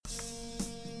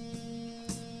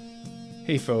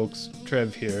Hey folks,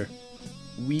 Trev here.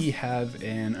 We have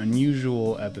an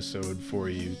unusual episode for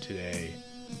you today.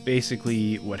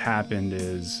 Basically, what happened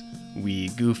is we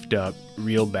goofed up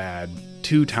real bad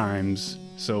 2 times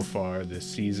so far this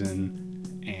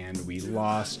season, and we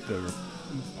lost the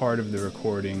part of the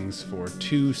recordings for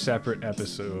 2 separate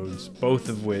episodes, both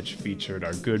of which featured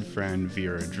our good friend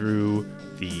Vera Drew,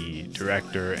 the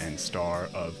director and star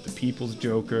of The People's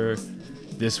Joker.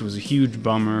 This was a huge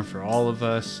bummer for all of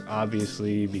us,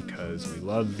 obviously, because we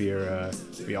love Vera,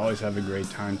 we always have a great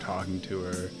time talking to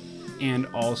her, and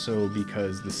also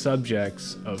because the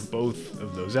subjects of both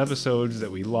of those episodes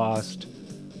that we lost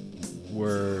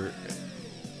were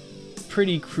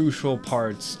pretty crucial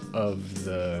parts of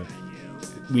the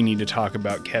We Need to Talk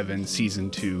About Kevin Season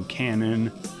 2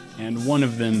 canon, and one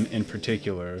of them in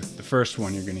particular, the first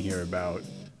one you're going to hear about,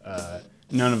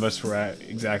 none of us were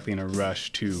exactly in a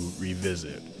rush to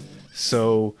revisit.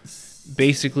 So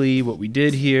basically what we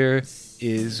did here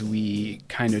is we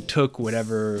kind of took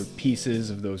whatever pieces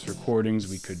of those recordings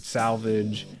we could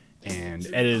salvage and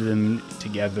edited them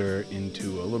together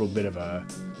into a little bit of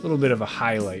a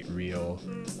highlight reel.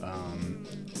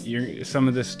 Some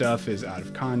of this stuff is out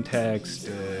of context,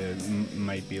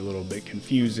 might be a little bit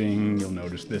confusing. You'll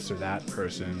notice this or that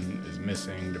person is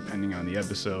missing depending on the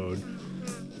episode.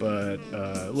 But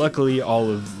luckily all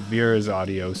of Vera's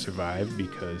audio survived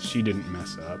because she didn't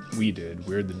mess up. We did.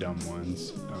 We're the dumb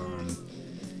ones.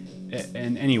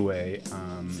 And anyway,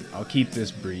 I'll keep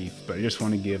this brief, but I just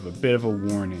want to give a bit of a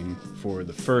warning for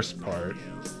the first part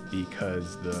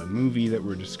because the movie that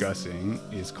we're discussing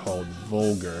is called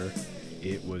Vulgar.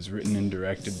 It was written and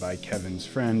directed by Kevin's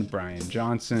friend Brian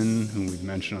Johnson, whom we've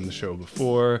mentioned on the show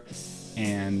before,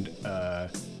 and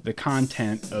the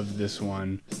content of this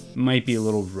one might be a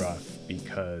little rough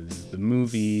because the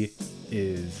movie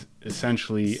is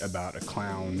essentially about a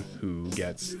clown who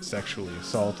gets sexually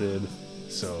assaulted.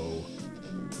 So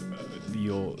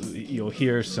you'll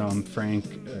hear some frank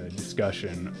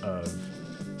discussion of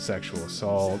sexual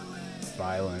assault,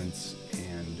 violence,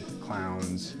 and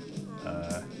clowns,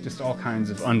 just all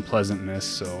kinds of unpleasantness.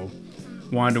 So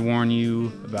wanted to warn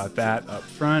you about that up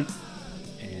front.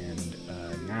 And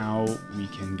now we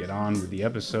can get on with the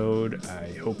episode.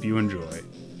 I hope you enjoy.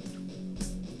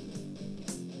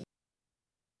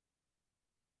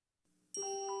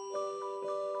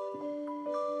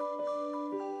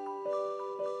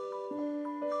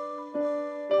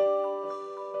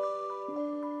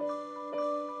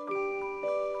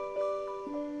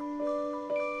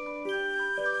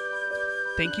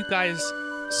 Thank you guys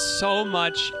so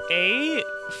much, A,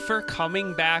 for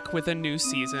coming back with a new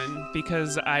season,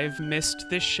 because I've missed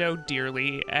this show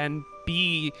dearly, and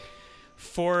B,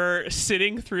 for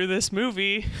sitting through this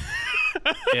movie.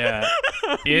 Yeah,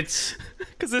 it's...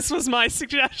 Because this was my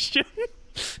suggestion.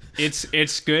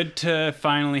 It's good to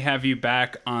finally have you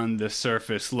back on the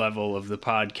surface level of the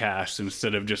podcast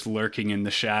instead of just lurking in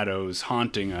the shadows,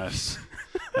 haunting us.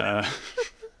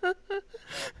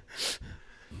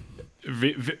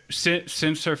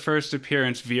 Since her first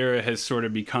appearance, Vera has sort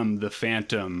of become the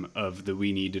phantom of the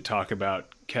We Need to Talk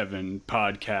About Kevin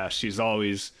podcast. She's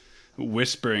always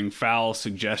whispering foul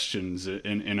suggestions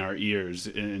in our ears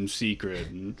in secret,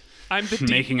 and I'm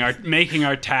the making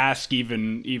our task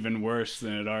even worse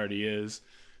than it already is.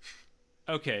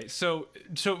 Okay, so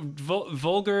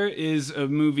Vulgar is a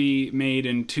movie made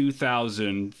in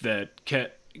 2000 that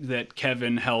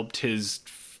Kevin helped his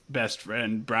best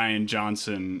friend Brian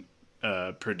Johnson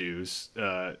produce,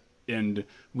 and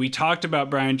we talked about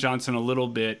Brian Johnson a little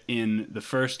bit in the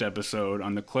first episode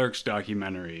on the Clerks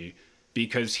documentary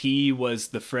because he was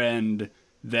the friend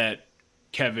that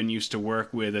Kevin used to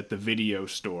work with at the video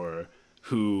store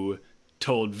who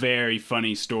told very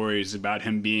funny stories about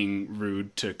him being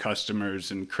rude to customers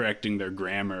and correcting their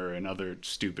grammar and other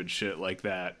stupid shit like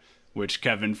that, which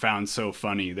Kevin found so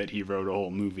funny that he wrote a whole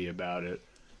movie about it.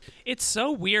 It's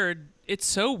so weird. It's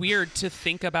so weird to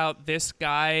think about this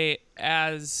guy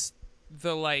as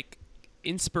the, like,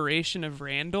 inspiration of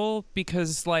Randall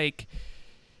because, like,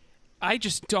 I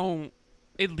just don't,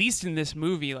 at least in this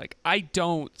movie, like, I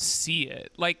don't see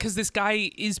it. Like, because this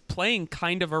guy is playing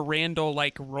kind of a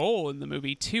Randall-like role in the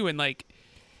movie, too, and, like,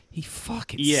 he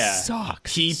fucking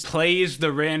sucks. He plays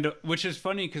the Randall, which is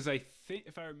funny because I think,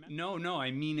 if I remember... No,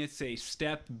 I mean, it's a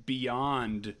step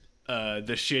beyond...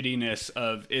 the shittiness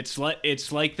of it's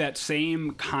like that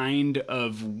same kind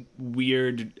of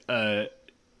weird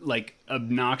like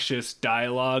obnoxious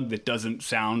dialogue that doesn't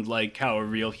sound like how a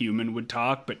real human would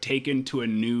talk, but taken to a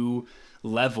new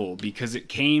level because it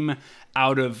came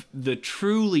out of the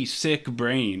truly sick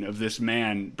brain of this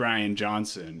man Brian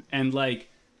Johnson. And like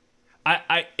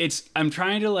I'm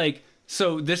trying to like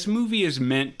So this movie is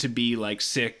meant to be like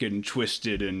sick and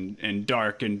twisted and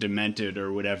dark and demented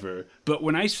or whatever. But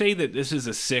when I say that this is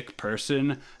a sick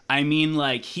person, I mean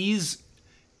like he's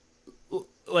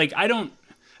like I don't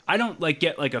like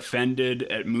get like offended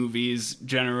at movies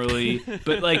generally,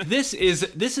 but like this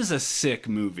is a sick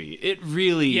movie. It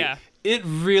really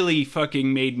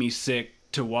fucking made me sick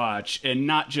to watch, and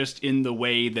not just in the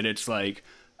way that it's like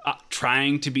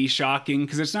trying to be shocking,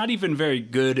 because it's not even very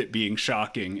good at being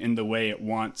shocking in the way it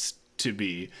wants to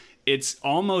be. It's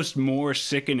almost more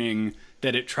sickening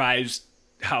that it tries,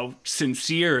 how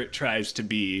sincere it tries to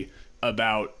be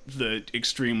about the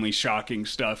extremely shocking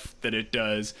stuff that it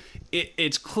does.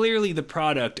 It's clearly the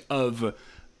product of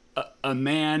a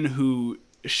man who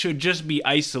should just be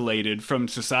isolated from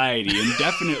society, and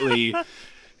definitely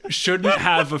shouldn't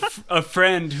have a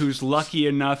friend who's lucky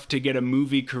enough to get a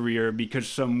movie career because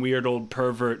some weird old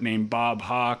pervert named Bob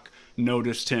Hawke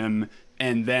noticed him,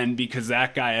 and then because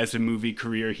that guy has a movie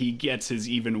career, he gets his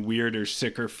even weirder,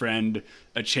 sicker friend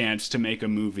a chance to make a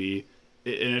movie,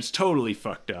 and it's totally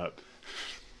fucked up.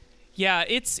 Yeah,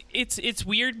 it's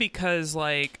weird because,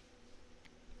 like,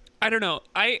 I don't know,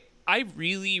 I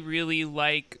really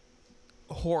like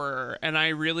horror, and I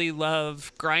really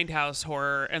love grindhouse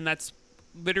horror, and that's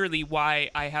literally why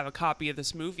I have a copy of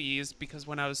this movie, is because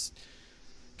when I was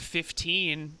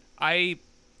 15 I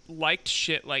liked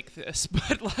shit like this.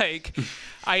 But like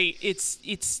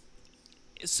it's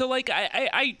so like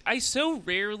I so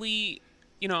rarely,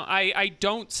 you know, I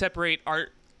don't separate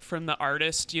art from the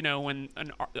artist, you know, when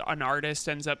an artist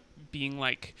ends up being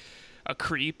like a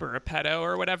creep or a pedo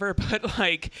or whatever. But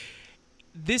like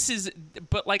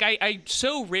I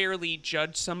so rarely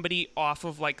judge somebody off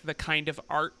of like the kind of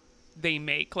art they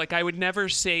make. Like I would never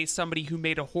say somebody who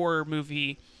made a horror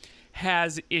movie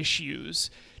has issues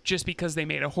just because they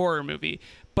made a horror movie.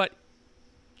 But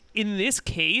in this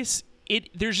case,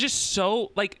 there's just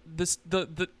so like this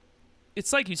the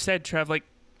it's like you said, Trev, like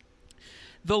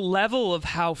the level of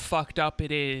how fucked up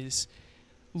it is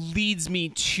leads me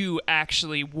to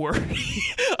actually worry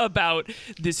about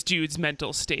this dude's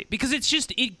mental state, because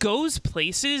it goes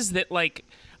places that like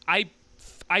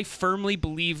I firmly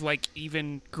believe like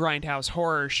even grindhouse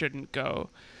horror shouldn't go.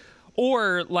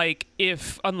 Or like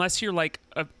unless you're like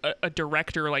a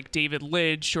director like David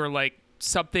Lynch or like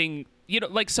something, you know,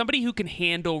 like somebody who can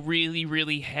handle really,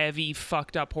 really heavy,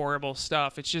 fucked up, horrible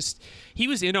stuff. It's just, he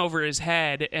was in over his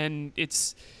head, and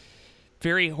it's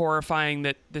very horrifying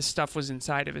that this stuff was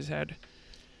inside of his head.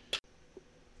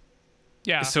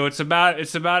 Yeah. So it's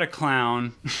about a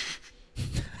clown.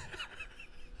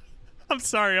 I'm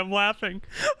sorry, I'm laughing.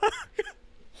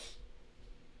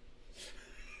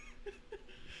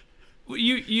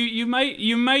 You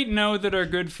might know that our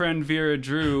good friend Vera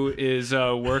Drew is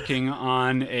working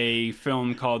on a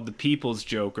film called The People's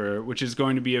Joker, which is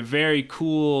going to be a very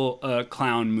cool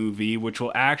clown movie, which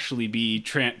will actually be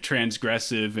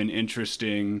transgressive and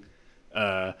interesting.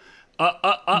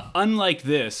 Unlike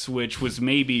this, which was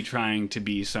maybe trying to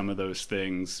be some of those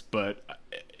things, but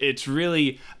it's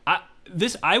really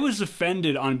I was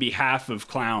offended on behalf of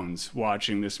clowns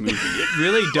watching this movie. It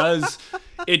really does.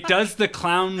 It does the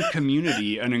clown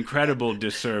community an incredible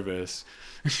disservice.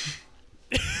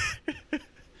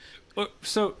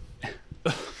 So,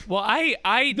 well,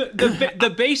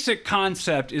 the basic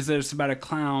concept is that it's about a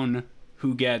clown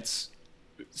who gets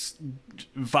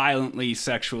violently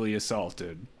sexually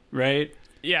assaulted, right?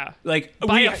 Yeah. Like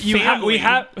we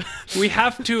have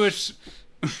to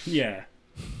yeah.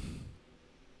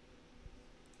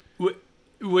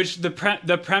 Which the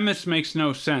premise makes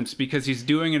no sense, because he's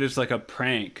doing it as like a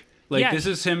prank. Like, yes. This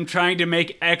is him trying to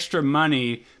make extra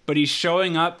money, but he's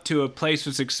showing up to a place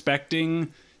that's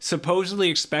supposedly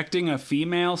expecting a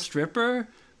female stripper,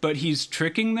 but he's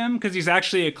tricking them because he's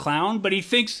actually a clown. But he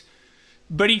thinks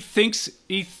it's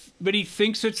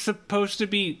supposed to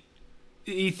be.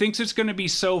 He thinks it's going to be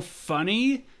so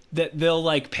funny that they'll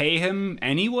like pay him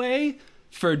anyway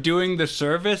for doing the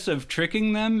service of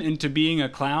tricking them into being a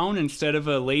clown instead of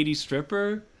a lady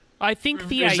stripper. I think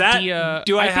the idea...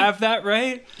 Do I have that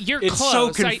right? You're close. It's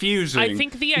so confusing. I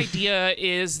think the idea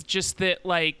is just that,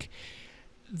 like,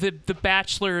 the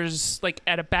bachelors, like,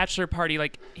 at a bachelor party,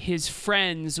 like, his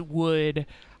friends would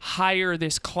hire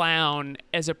this clown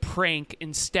as a prank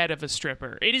instead of a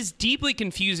stripper. It is deeply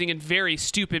confusing and very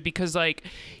stupid, because, like,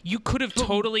 you could have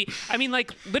totally... I mean,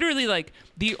 like, literally, like,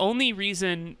 the only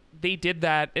reason they did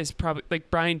that is probably...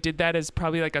 Like, Brian did that as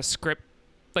probably, like, a script,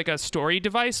 like a story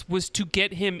device, was to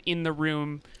get him in the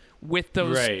room with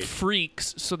those Right.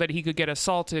 freaks so that he could get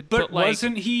assaulted. But like,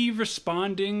 wasn't he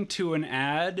responding to an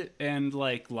ad and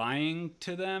like lying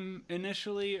to them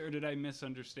initially, or did I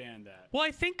misunderstand that? well,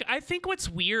 I think what's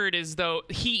weird is though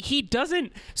he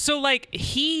doesn't. So like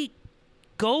he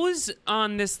goes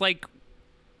on this like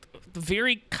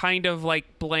very kind of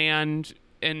like bland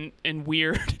and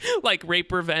weird like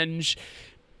rape revenge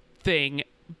thing,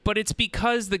 but it's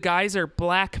because the guys are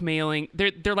blackmailing.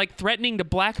 They're like threatening to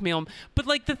blackmail him. But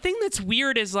like the thing that's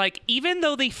weird is like even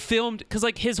though they filmed, because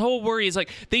like his whole worry is like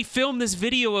they filmed this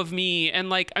video of me, and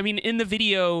like I mean in the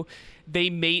video they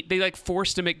like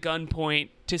forced him at gunpoint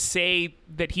to say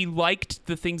that he liked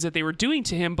the things that they were doing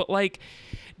to him. But like,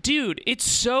 dude, it's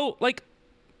so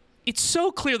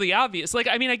clearly obvious. Like,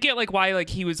 I mean, I get like why like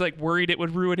he was like worried it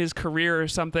would ruin his career or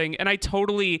something, and I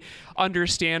totally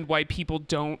understand why people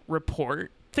don't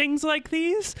report things like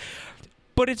these.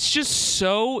 But it's just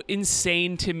so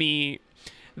insane to me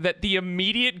that the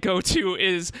immediate go-to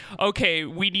is, okay,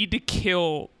 we need to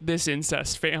kill this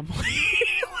incest family.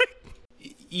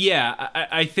 Yeah,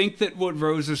 I think that what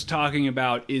Rose is talking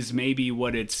about is maybe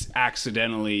what it's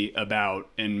accidentally about,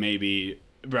 and maybe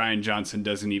Bryan Johnson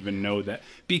doesn't even know that,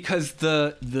 because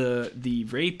the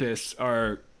rapists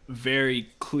are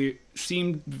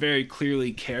seem very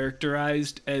clearly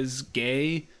characterized as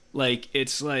gay. Like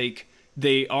it's like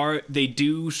they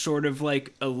do sort of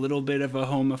like a little bit of a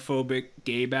homophobic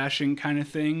gay bashing kind of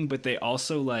thing, but they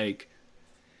also like,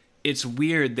 it's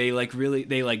weird. They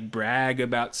like brag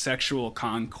about sexual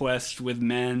conquest with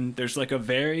men. There's like a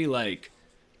very like,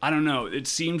 I don't know. It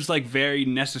seems like very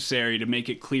necessary to make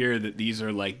it clear that these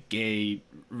are like gay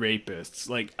rapists.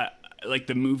 Like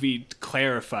the movie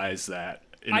clarifies that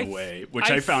in a way, which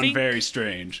I found very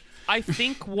strange. I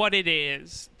think what it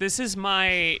is, this is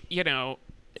my,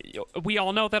 we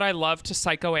all know that I love to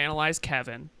psychoanalyze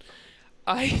Kevin.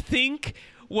 I think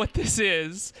what this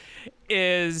is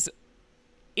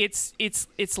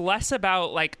it's less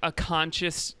about like a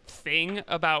conscious thing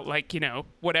about like,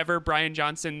 whatever Bryan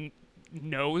Johnson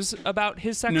knows about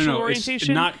his sexual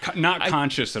orientation. It's not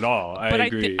conscious at all. I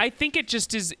agree. I think it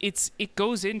just is. It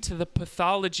goes into the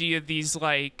pathology of these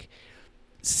like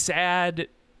sad,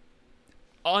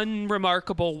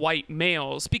 unremarkable white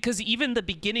males, because even the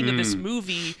beginning of this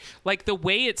movie, like the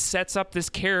way it sets up this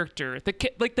character,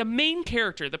 the main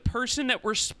character, the person that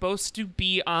we're supposed to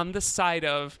be on the side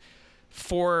of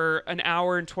for an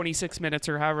hour and 26 minutes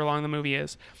or however long the movie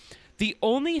is. The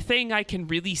only thing I can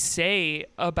really say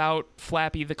about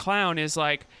Flappy the Clown is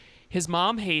like his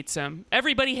mom hates him.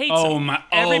 Everybody hates him.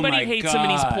 Everybody hates him,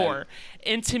 and he's poor.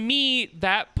 And to me,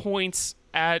 that points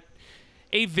at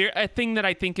a thing that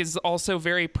I think is also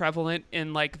very prevalent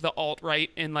in like the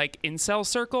alt-right and like incel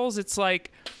circles. It's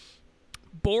like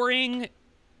boring,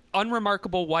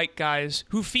 unremarkable white guys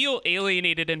who feel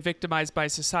alienated and victimized by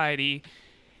society,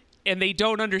 and they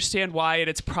don't understand why, and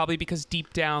it's probably because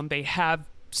deep down they have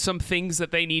some things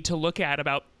that they need to look at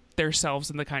about themselves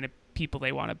and the kind of people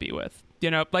they want to be with.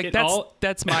 Like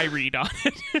that's my read on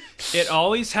it. It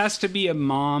always has to be a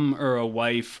mom or a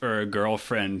wife or a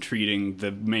girlfriend treating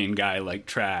the main guy like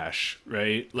trash,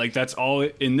 right? Like that's all.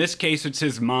 In this case, it's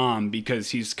his mom because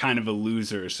he's kind of a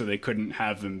loser, so they couldn't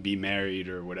have him be married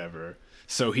or whatever.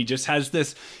 So he just has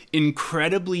this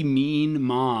incredibly mean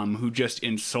mom who just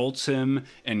insults him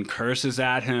and curses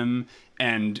at him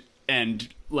and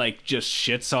like just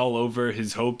shits all over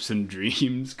his hopes and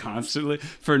dreams constantly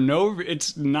for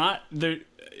it's not there.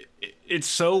 It's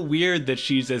so weird that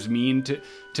she's as mean to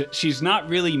she's not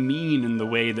really mean in the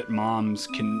way that moms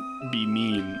can be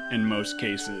mean in most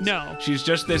cases. No. She's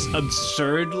just this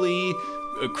absurdly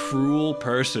cruel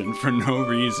person for no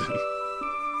reason.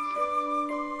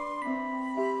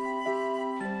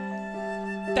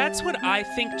 That's what I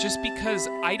think, just because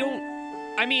I don't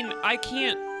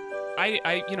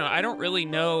really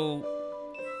know.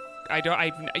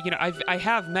 I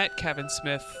have met Kevin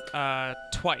Smith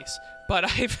twice, but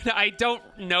I don't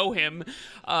know him,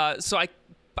 so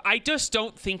I just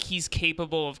don't think he's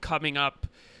capable of coming up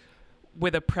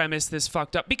with a premise this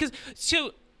fucked up. Because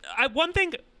one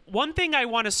thing I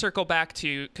want to circle back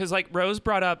to, because like Rose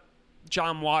brought up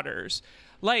John Waters,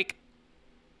 like.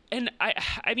 And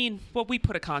I mean, well, we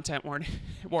put a content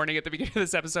warning at the beginning of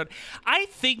this episode. I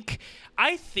think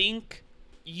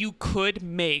you could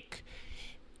make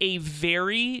a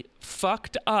very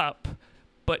fucked up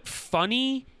but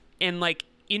funny and like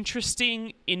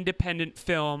interesting independent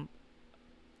film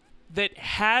that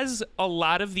has a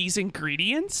lot of these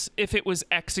ingredients if it was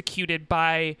executed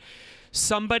by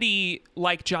somebody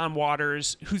like John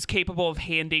Waters, who's capable of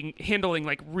handling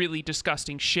like really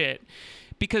disgusting shit.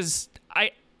 Because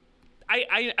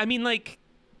I mean, like,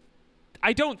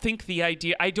 I don't think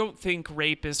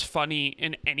rape is funny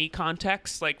in any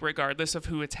context, like regardless of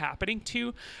who it's happening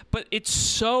to, but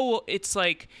it's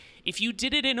like if you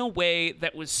did it in a way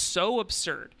that was so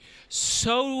absurd,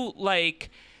 so like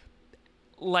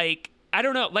I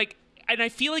don't know, like, and I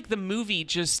feel like the movie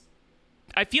just,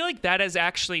 I feel like that is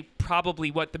actually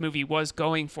probably what the movie was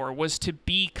going for, was to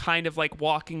be kind of like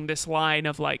walking this line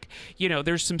of like, you know,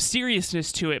 there's some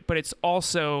seriousness to it, but it's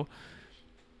also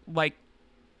like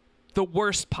the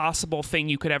worst possible thing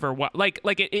you could ever watch.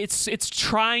 It's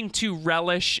trying to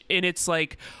relish in its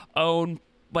like own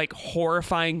like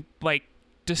horrifying like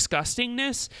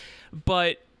disgustingness,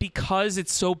 but because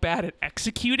it's so bad at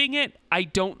executing it, I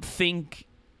don't think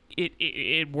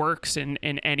it works in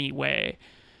any way.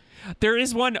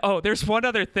 There's one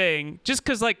other thing, just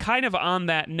because like kind of on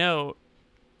that note,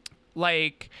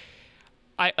 like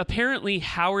apparently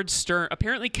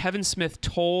Kevin Smith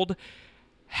told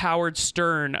Howard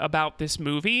Stern about this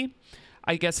movie,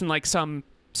 I guess in like some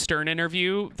Stern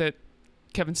interview that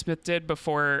Kevin Smith did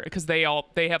before, because they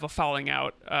have a falling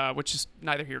out, which is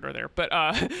neither here nor there, but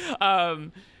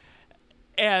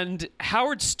and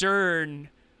Howard Stern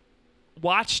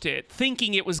watched it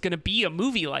thinking it was going to be a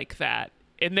movie like that,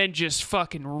 and then just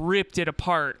fucking ripped it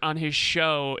apart on his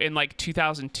show in like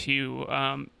 2002.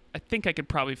 I think I could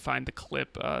probably find the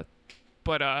clip,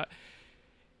 but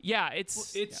yeah,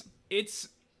 it's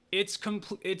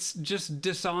just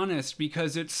dishonest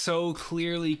because it's so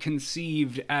clearly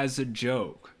conceived as a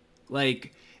joke.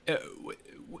 Like,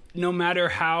 no matter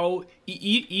how,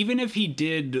 even if he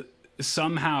did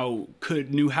somehow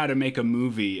knew how to make a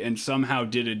movie and somehow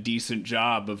did a decent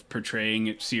job of portraying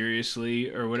it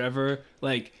seriously or whatever,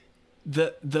 like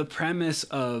the premise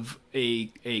of a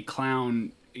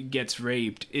clown gets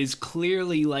raped is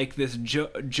clearly like this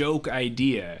joke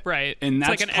idea, right? And that's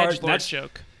like an edgelord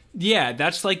joke. Yeah,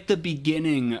 that's like the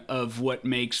beginning of what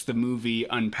makes the movie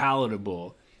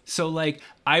unpalatable. So like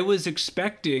I was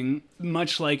expecting,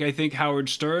 much like I think Howard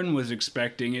Stern was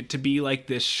expecting, it to be like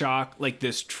this shock, like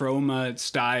this trauma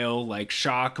style like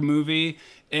shock movie.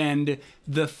 And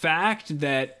the fact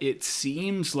that it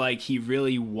seems like he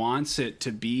really wants it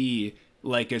to be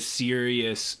like a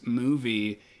serious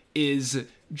movie is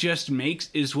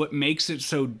what makes it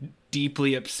so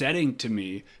deeply upsetting to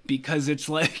me, because it's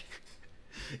like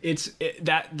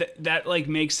that like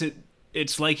makes it,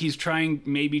 it's like he's trying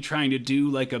to do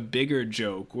like a bigger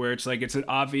joke where it's like it's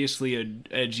obviously a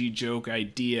edgy joke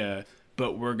idea,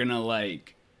 but we're gonna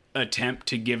like attempt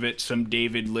to give it some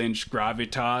David Lynch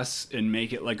gravitas and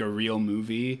make it like a real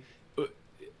movie.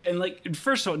 And like,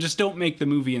 first of all, just don't make the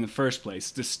movie in the first place.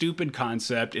 It's a stupid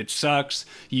concept. It sucks.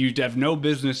 You'd have no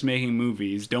business making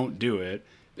movies. Don't do it.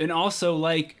 And also,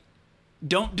 like,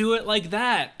 don't do it like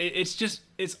that. It's just,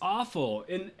 it's awful.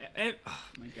 And oh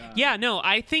my God. Yeah, no,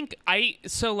 I think I'm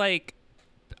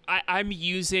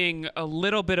using a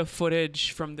little bit of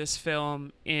footage from this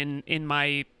film in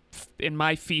my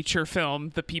feature film,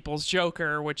 The People's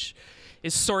Joker, which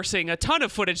is sourcing a ton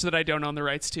of footage that I don't own the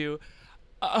rights to.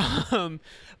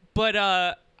 But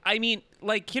I mean,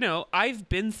 like, you know, I've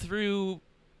been through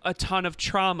a ton of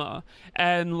trauma,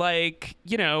 and like,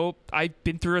 you know, I've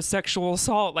been through a sexual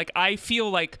assault. Like, I feel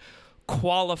like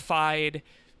qualified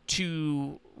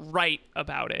to write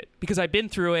about it because I've been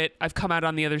through it, I've come out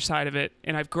on the other side of it,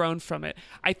 and I've grown from it.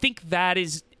 I think that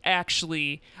is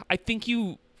actually, I think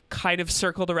you kind of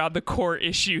circled around the core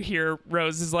issue here,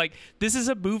 Rose, is like, this is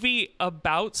a movie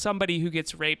about somebody who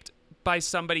gets raped by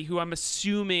somebody who I'm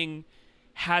assuming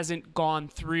hasn't gone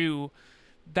through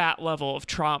that level of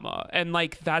trauma. And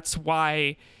like, that's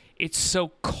why it's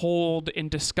so cold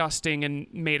and disgusting and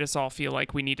made us all feel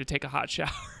like we need to take a hot shower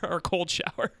or a cold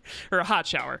shower, or a hot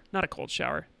shower, not a cold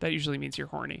shower. That usually means you're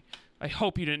horny. I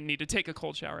hope you didn't need to take a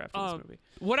cold shower after this movie.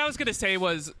 What I was going to say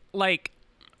was, like,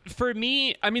 for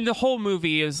me, I mean, the whole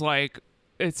movie is like,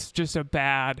 it's just a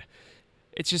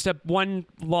one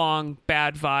long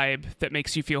bad vibe that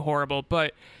makes you feel horrible.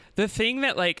 But the thing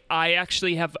that like I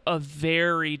actually have a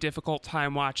very difficult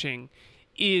time watching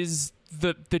is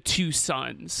the two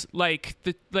sons, like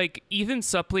Ethan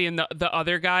Suplee and the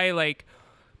other guy, like,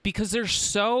 because they're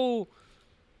so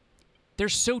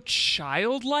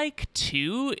childlike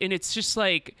too, and it's just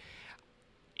like,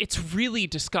 it's really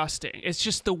disgusting. It's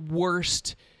just the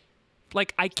worst.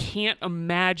 Like, I can't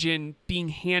imagine being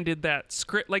handed that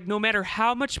script. Like, no matter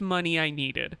how much money I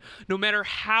needed, no matter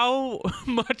how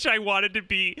much I wanted to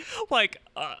be, like,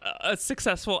 a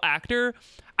successful actor,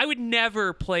 I would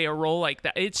never play a role like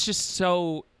that. It's just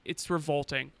so, it's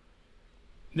revolting.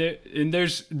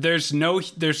 There's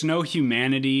no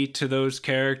humanity to those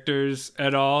characters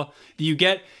at all.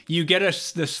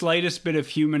 The slightest bit of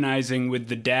humanizing with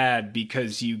the dad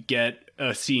because you get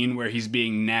a scene where he's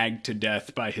being nagged to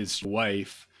death by his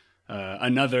wife.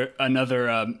 Another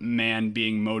man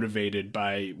being motivated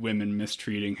by women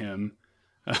mistreating him.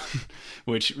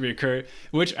 Which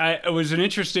was an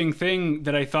interesting thing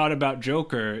that I thought about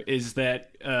Joker is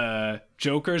that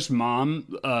Joker's mom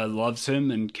loves him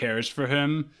and cares for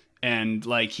him, and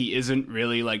like he isn't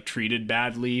really like treated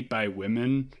badly by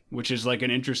women, which is like an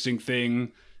interesting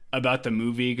thing about the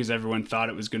movie because everyone thought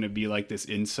it was going to be like this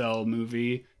incel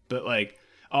movie, but like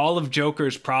all of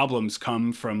Joker's problems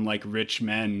come from like rich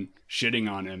men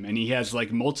shitting on him, and he has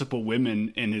like multiple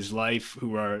women in his life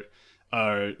who are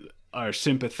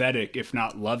sympathetic, if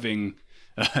not loving,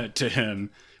 to him,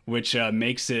 which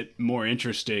makes it more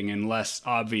interesting and less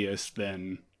obvious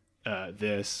than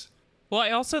this. Well,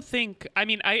 I also think, I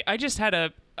mean, I just had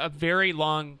a very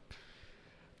long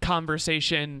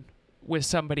conversation with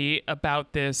somebody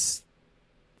about this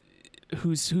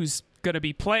who's going to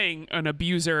be playing an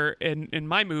abuser in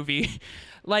my movie.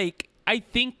 Like, I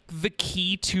think the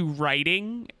key to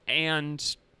writing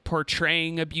and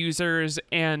portraying abusers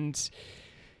and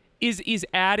is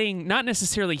adding, not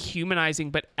necessarily humanizing,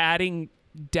 but adding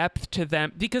depth to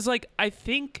them. Because, like, I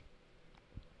think,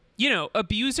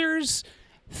 abusers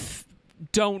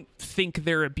don't think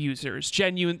they're abusers,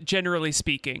 generally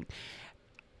speaking.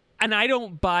 And I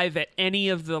don't buy that any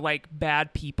of the, like,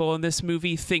 bad people in this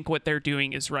movie think what they're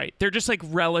doing is right. They're just, like,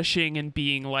 relishing and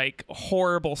being, like,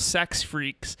 horrible sex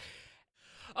freaks.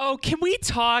 Oh, can we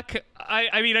talk?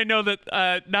 I mean, I know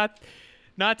that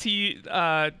not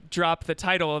to drop the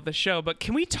title of the show, but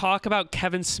can we talk about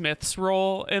Kevin Smith's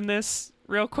role in this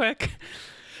real quick?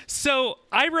 So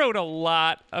I wrote a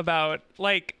lot about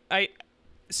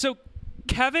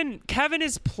Kevin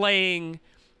is playing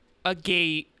a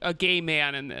gay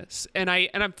man in this, and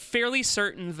I'm fairly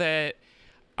certain that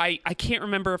I can't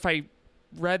remember if I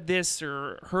read this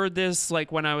or heard this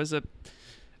like when I was a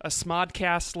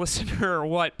Smodcast listener or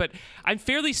what, but I'm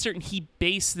fairly certain he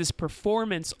based this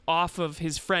performance off of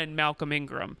his friend Malcolm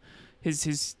Ingram,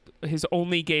 his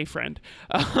only gay friend.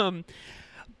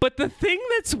 But the thing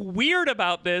that's weird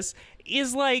about this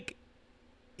is like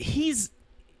he's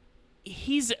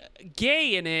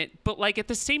gay in it, but like at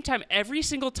the same time, every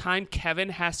single time Kevin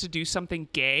has to do something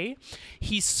gay,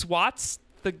 he swats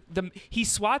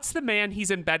the man he's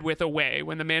in bed with away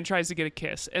when the man tries to get a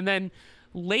kiss, and then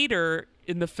later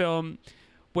in the film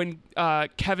when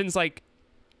Kevin's like,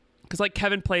 because like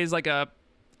Kevin plays like a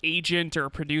agent or a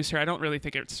producer, I don't really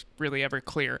think it's really ever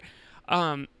clear.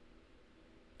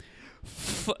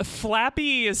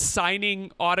 Flappy is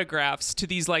signing autographs to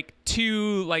these like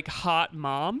two like hot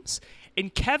moms,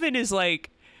 and Kevin is like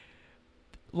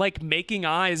making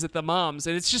eyes at the moms,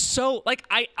 and it's just so like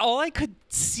all I could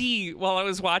see while I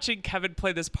was watching Kevin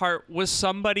play this part was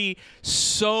somebody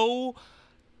so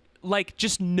like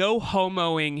just no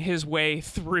homoing his way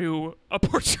through a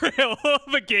portrayal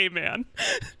of a gay man.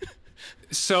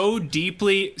 so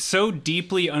deeply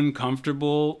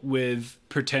uncomfortable with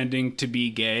pretending to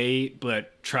be gay,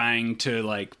 but trying to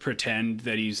like pretend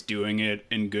that he's doing it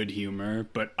in good humor,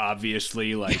 but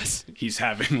obviously like yes. He's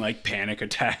having like panic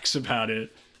attacks about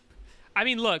it. I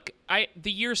mean, look,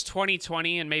 the year's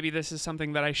 2020, and maybe this is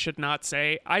something that I should not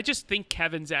say. I just think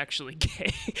Kevin's actually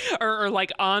gay or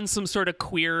like on some sort of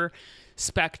queer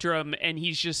spectrum, and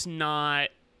he's just not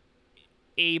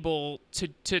able to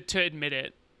admit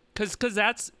it. Because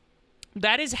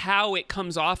that is how it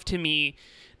comes off to me,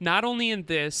 not only in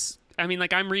this. I mean,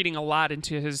 like, I'm reading a lot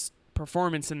into his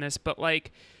performance in this, but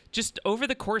like just over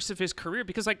the course of his career,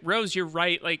 because like Rose, you're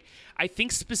right. Like, I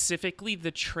think specifically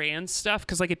the trans stuff,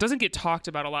 because like it doesn't get talked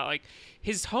about a lot. Like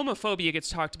his homophobia gets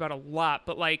talked about a lot,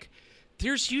 but like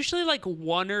there's usually like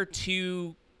one or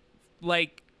two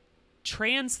like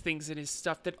trans things in his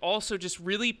stuff that also just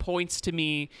really points to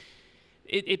me.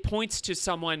 It points to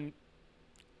someone,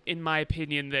 in my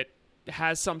opinion, that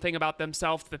has something about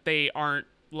themselves that they aren't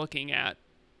looking at,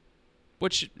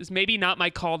 which is maybe not my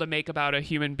call to make about a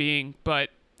human being, but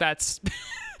that's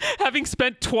having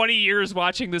spent 20 years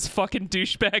watching this fucking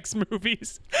douchebags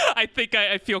movies, I think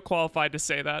I feel qualified to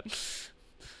say that.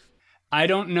 I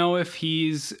don't know if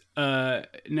he's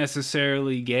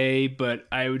necessarily gay, but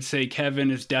I would say Kevin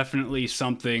is definitely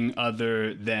something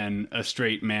other than a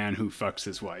straight man who fucks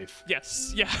his wife.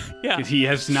 Yes, yeah.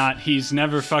 He's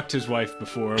never fucked his wife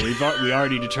before. We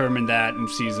already determined that in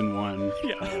season 1.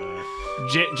 Yeah.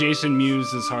 Jason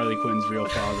Mewes is Harley Quinn's real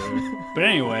father. But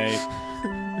anyway,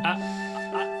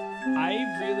 I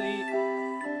really...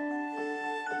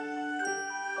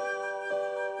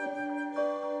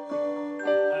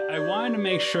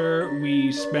 make sure we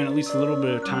spend at least a little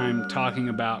bit of time talking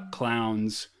about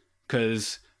clowns,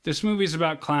 because this movie's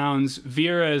about clowns.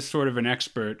 Vera is sort of an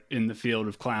expert in the field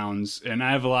of clowns, and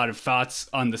I have a lot of thoughts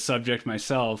on the subject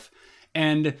myself.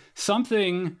 And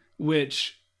something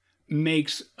which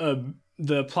makes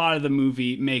the plot of the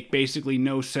movie make basically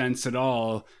no sense at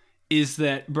all is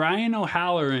that Brian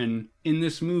O'Halloran in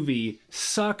this movie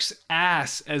sucks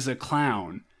ass as a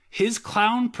clown. His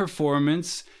clown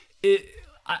performance,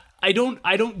 I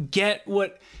don't get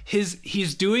what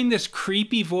he's doing this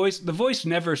creepy voice. The voice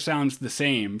never sounds the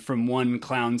same from one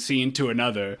clown scene to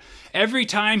another. Every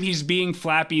time he's being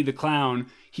Flappy the clown,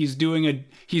 he's doing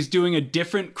a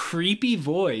different creepy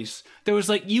voice that was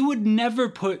like, you would never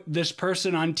put this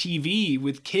person on TV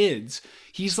with kids.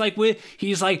 He's like,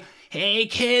 hey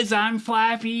kids, I'm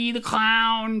Flappy the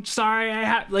clown. Sorry, I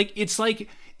have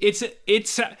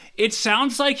it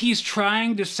sounds like he's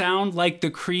trying to sound like the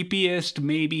creepiest,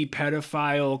 maybe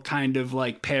pedophile kind of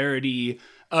like parody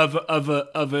of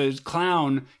a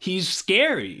clown. He's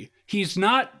scary. He's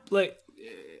not like,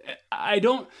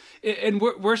 and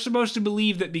we're supposed to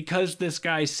believe that because this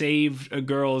guy saved a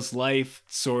girl's life,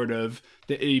 sort of,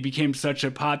 that he became such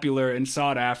a popular and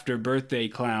sought after birthday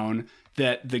clown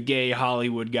that the gay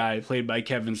Hollywood guy played by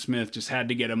Kevin Smith just had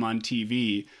to get him on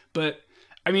TV. But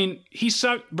I mean,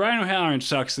 Brian O'Halloran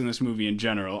sucks in this movie in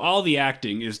general. All the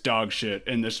acting is dog shit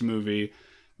in this movie.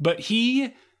 But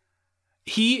he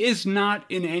is not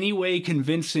in any way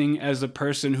convincing as a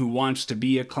person who wants to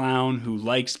be a clown, who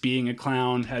likes being a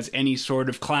clown, has any sort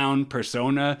of clown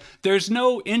persona. There's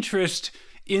no interest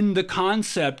in the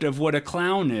concept of what a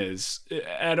clown is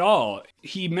at all.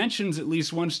 He mentions at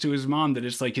least once to his mom that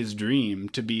it's like his dream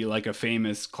to be like a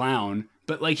famous clown,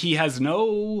 but like he has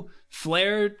no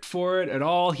flair for it at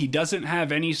all. He doesn't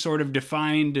have any sort of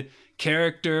defined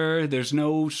character. There's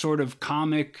no sort of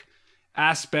comic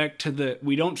aspect to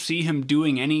we don't see him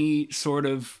doing any sort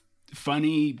of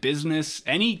funny business,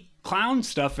 any clown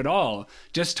stuff at all.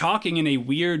 Just talking in a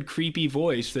weird, creepy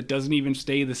voice that doesn't even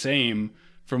stay the same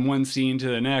from one scene to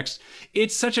the next.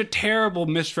 It's such a terrible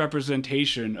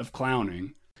misrepresentation of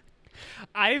clowning.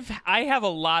 I have a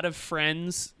lot of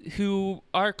friends who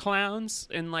are clowns,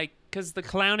 and like, because the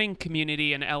clowning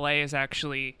community in LA is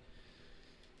actually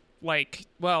like,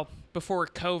 well, before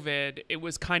COVID, it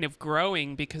was kind of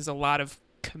growing because a lot of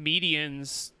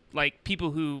comedians, like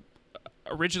people who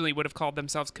originally would have called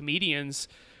themselves comedians,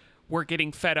 were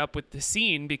getting fed up with the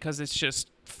scene because it's just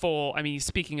full. I mean,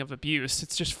 speaking of abuse,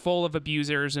 it's just full of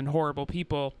abusers and horrible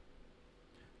people.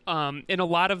 And a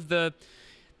lot of the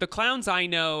clowns I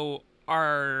know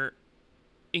are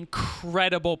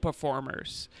incredible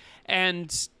performers.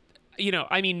 And, you know,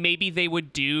 I mean, maybe they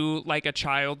would do like a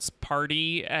child's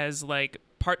party as like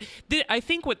I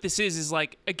think what this is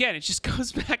like, again, it just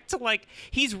goes back to like,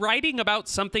 he's writing about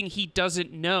something he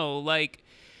doesn't know. Like,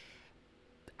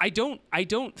 I don't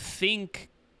think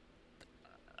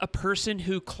a person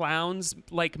who clowns,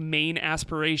 like, main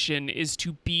aspiration is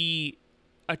to be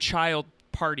a child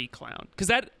party clown, because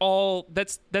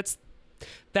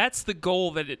that's the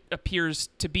goal that it appears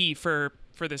to be for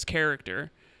this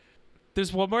character.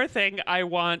 There's one more thing I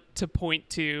want to point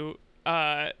to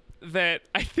that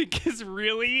I think is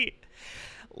really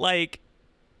like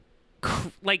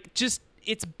just,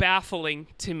 it's baffling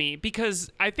to me,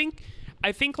 because I think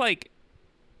like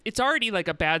it's already like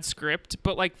a bad script,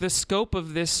 but like the scope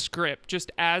of this script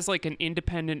just as like an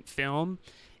independent film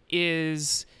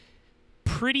is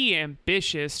pretty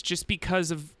ambitious, just because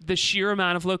of the sheer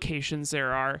amount of locations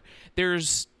there are.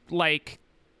 There's like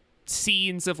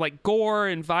scenes of like gore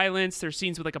and violence. There's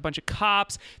scenes with like a bunch of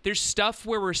cops. There's stuff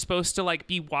where we're supposed to like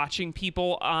be watching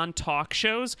people on talk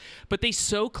shows, but they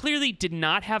so clearly did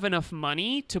not have enough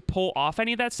money to pull off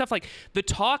any of that stuff. Like the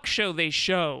talk show they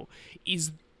show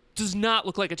does not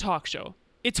look like a talk show.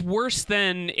 It's worse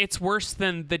than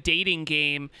The Dating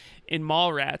Game in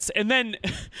Mallrats. And then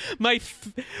my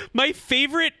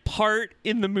favorite part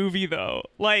in the movie, though,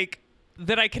 like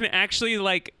that I can actually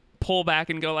like pull back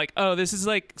and go like, oh, this is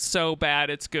like so bad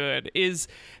it's good, is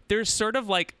there's sort of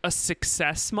like a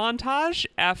success montage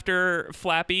after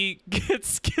Flappy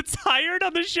gets hired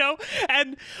on the show,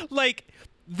 and like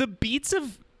the beats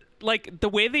of like the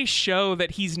way they show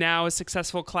that he's now a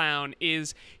successful clown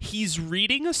is he's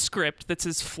reading a script that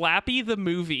says Flappy the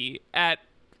movie at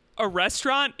a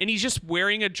restaurant, and he's just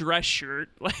wearing a dress shirt,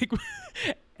 like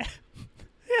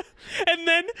and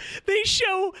then they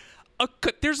show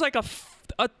there's like a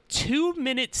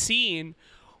 2-minute scene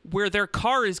where their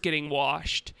car is getting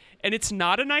washed, and it's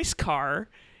not a nice car.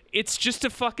 it's just a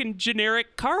fucking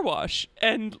generic car wash.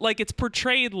 And like it's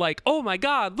portrayed like, oh my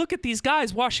God, look at these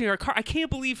guys washing our car. I can't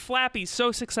believe Flappy's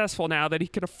so successful now that he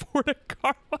can afford a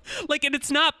car wash. Like, and it's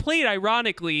not played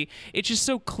ironically. It's just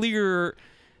so clear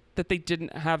that they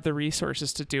didn't have the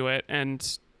resources to do it.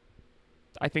 And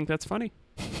I think that's funny.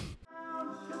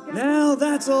 Now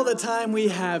that's all the time we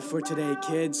have for today,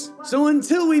 kids. So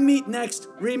until we meet next,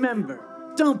 remember,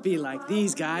 don't be like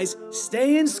these guys.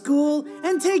 Stay in school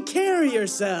and take care of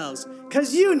yourselves.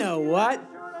 'Cause you know what?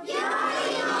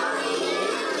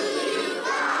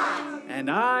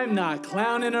 And I'm not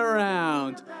clowning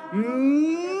around.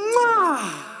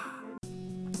 Mwah!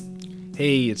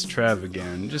 Hey, it's Trev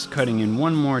again, just cutting in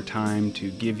one more time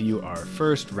to give you our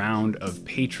first round of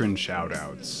patron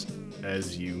shoutouts.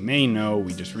 As you may know,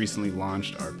 we just recently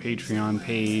launched our Patreon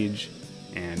page,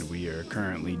 and we are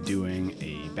currently doing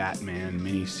a Batman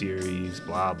miniseries,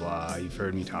 blah blah. You've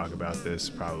heard me talk about this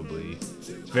probably. It's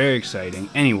very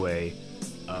exciting. Anyway,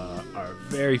 our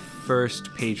very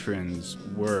first patrons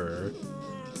were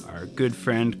our good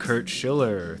friend Kurt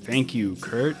Schiller. Thank you,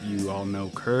 Kurt. You all know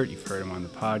Kurt. You've heard him on the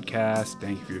podcast.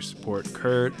 Thank you for your support,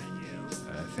 Kurt.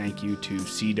 Thank you to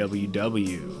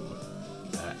CWW,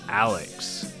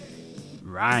 Alex,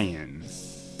 Ryan,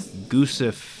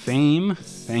 Goosef Fame.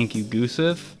 Thank you,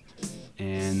 Goosef.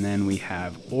 And then we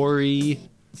have Ori,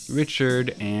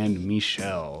 Richard, and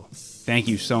Michelle. Thank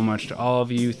you so much to all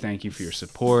of you. Thank you for your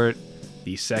support.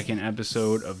 The second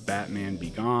episode of Batman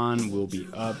Begone will be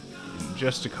up in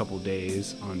just a couple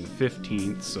days on the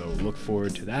 15th, so look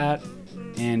forward to that.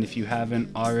 And if you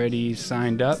haven't already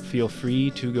signed up, feel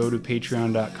free to go to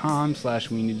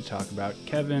patreon.com/we need to talk about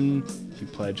Kevin. If you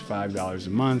pledge $5 a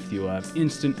month, you'll have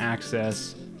instant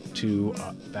access to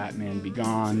Batman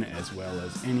Begone, as well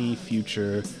as any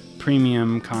future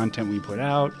premium content we put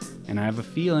out. And I have a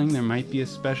feeling there might be a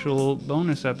special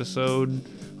bonus episode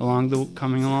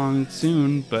coming along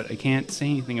soon, but I can't say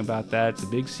anything about that. It's a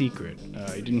big secret.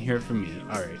 You didn't hear it from me.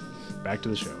 All right, back to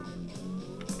the show.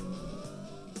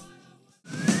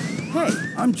 Hey,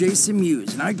 I'm Jason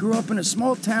Mewes, and I grew up in a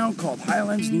small town called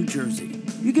Highlands, New Jersey.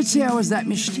 You could say I was that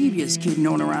mischievous kid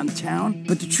known around town,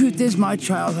 but the truth is my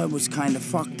childhood was kind of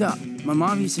fucked up. My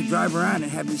mom used to drive around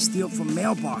and have me steal from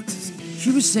mailboxes. She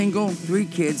was single, 3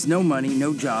 kids, no money,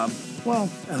 no job. Well,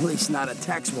 at least not a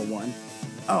taxable one.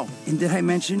 Oh, and did I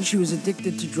mention she was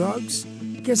addicted to drugs?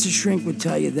 Guess a shrink would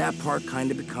tell you that part kind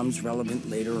of becomes relevant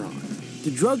later on.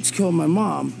 The drugs killed my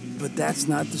mom, but that's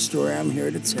not the story I'm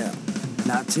here to tell.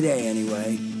 Not today,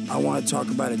 anyway. I want to talk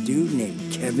about a dude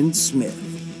named Kevin Smith.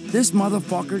 This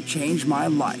motherfucker changed my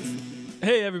life.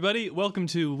 Hey everybody, welcome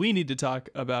to We Need to Talk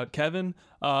About Kevin,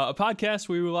 a podcast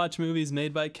where we watch movies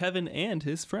made by Kevin and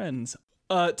his friends.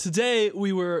 Today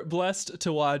we were blessed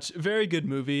to watch a very good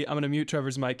movie. I'm going to mute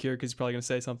Trevor's mic here because he's probably going to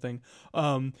say something.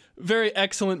 Very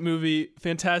excellent movie,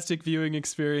 fantastic viewing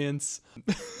experience.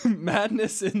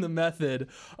 Madness in the Method,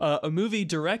 a movie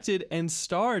directed and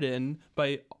starred in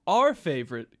by our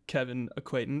favorite Kevin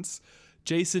acquaintance,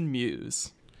 Jason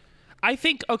Mewes. I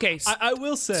think, okay. I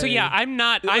will say. So yeah, I'm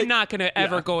not going to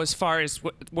ever go as far as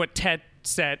what Ted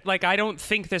said. Like, I don't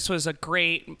think this was a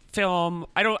great film.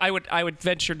 I would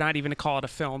venture not even to call it a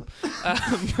film.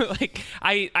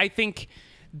 I think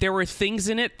there were things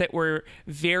in it that were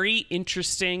very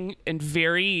interesting and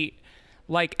very,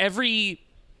 like, every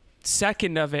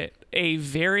second of it, a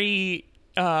very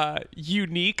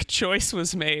unique choice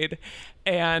was made,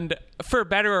 and for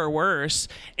better or worse.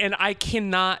 And I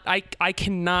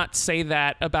cannot say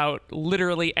that about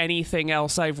literally anything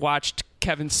else I've watched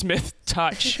Kevin Smith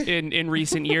touch in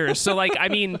recent years. So, like, I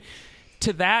mean,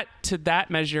 to that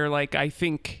measure, like, I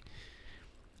think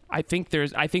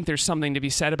there's something to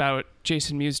be said about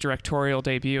Jason Mewes' directorial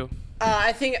debut.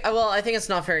 I think it's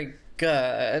not very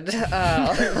good.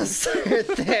 Let's start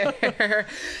there.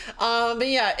 But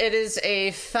yeah, it is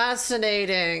a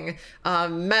fascinating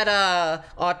meta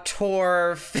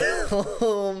auteur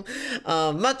film,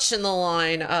 much in the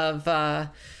line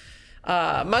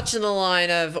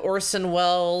of Orson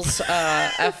Welles'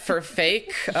 F for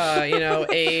Fake.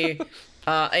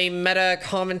 A meta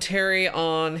commentary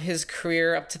on his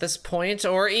career up to this point,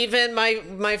 or even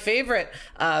my favorite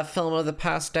film of the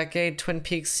past decade, Twin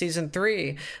Peaks Season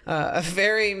 3. A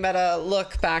very meta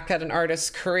look back at an artist's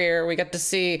career. We get to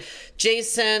see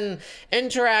Jason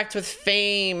interact with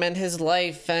fame and his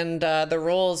life and the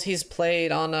roles he's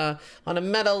played on a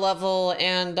meta level,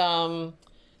 and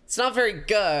it's not very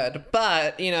good,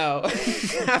 but,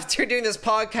 after doing this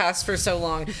podcast for so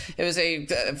long, it was a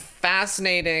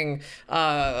fascinating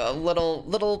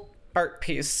little art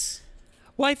piece.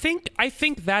 Well, I think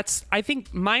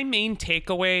my main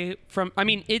takeaway from, I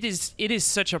mean, it is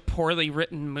such a poorly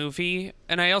written movie,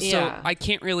 and I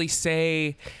can't really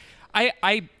say,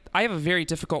 I have a very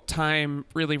difficult time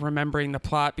really remembering the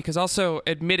plot, because also,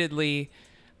 admittedly,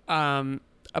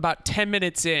 about 10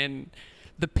 minutes in,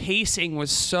 the pacing was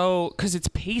so, because its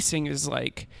pacing is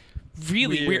like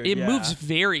really weird. It moves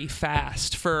very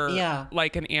fast for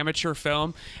like an amateur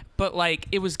film, but like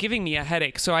it was giving me a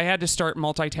headache, so I had to start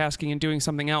multitasking and doing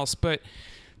something else. But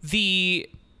the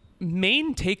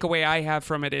main takeaway I have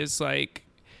from it is like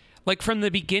from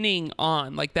the beginning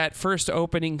on, like that first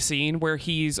opening scene where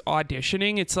he's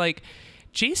auditioning, it's like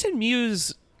Jason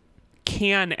Mewes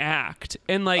can act,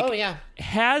 and like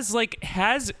has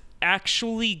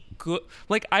actually good,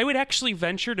 like I would actually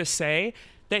venture to say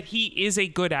that he is a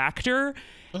good actor,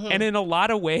 and in a lot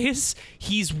of ways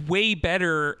he's way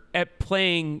better at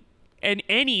playing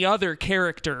any other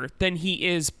character than he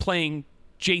is playing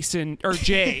Jason or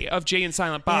Jay of Jay and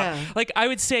Silent Bob. Like I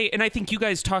would say, and I think you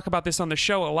guys talk about this on the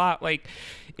show a lot, like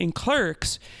in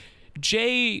Clerks,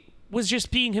 Jay was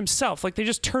just being himself. Like they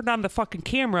just turned on the fucking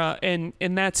camera, and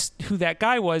that's who that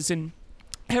guy was. And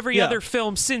every other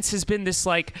film since has been this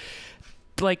like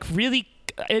really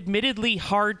admittedly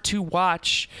hard to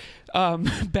watch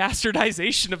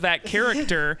bastardization of that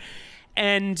character.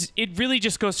 And it really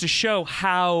just goes to show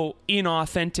how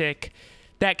inauthentic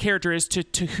that character is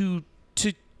to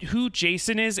who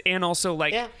Jason is, and also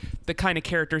like the kind of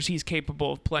characters he's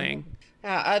capable of playing.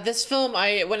 This film,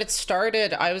 when it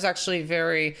started, I was actually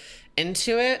very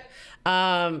into it,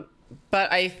 but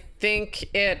I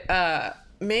think it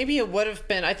maybe it would have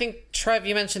been. I think Trev,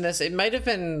 you mentioned this. It might have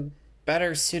been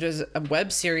better suited as a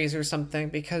web series or something,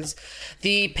 because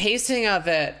the pacing of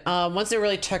it, once it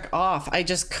really took off, I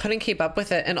just couldn't keep up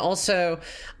with it. And also,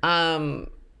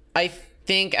 I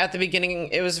think at the beginning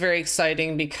it was very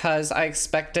exciting because I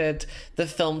expected the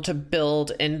film to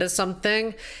build into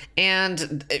something,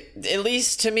 and at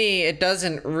least to me it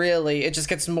doesn't really. It just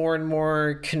gets more and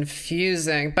more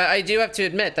confusing. But I do have to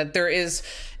admit that there is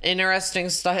interesting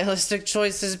stylistic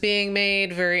choices being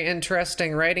made, very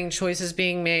interesting writing choices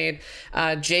being made.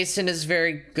 Jason is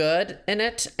very good in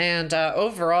it, and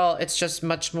overall it's just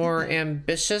much more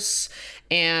ambitious,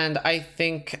 and I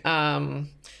think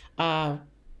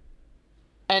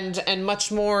and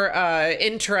much more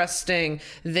interesting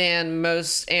than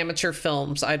most amateur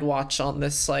films I'd watch on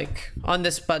this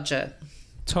budget.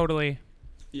 Totally.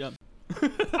 Yep.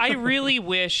 I really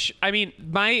wish, I mean,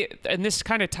 and this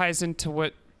kind of ties into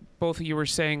what both of you were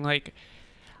saying, like,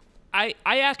 I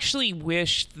actually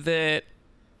wish that,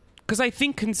 because I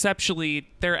think conceptually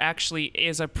there actually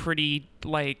is a pretty,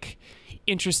 like,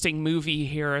 interesting movie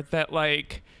here that,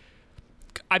 like,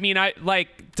 I mean, I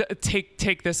like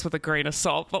take this with a grain of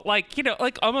salt, but like, you know,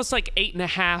 like almost like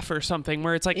 8.5 or something,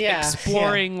 where it's like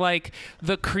exploring like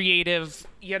the creative,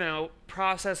 you know,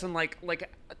 process, and like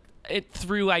it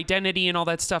through identity and all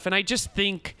that stuff. And I just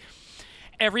think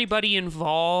everybody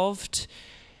involved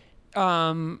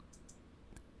was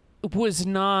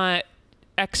not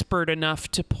expert enough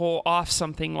to pull off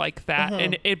something like that.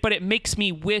 And but it makes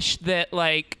me wish that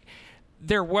like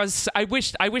I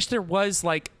wish there was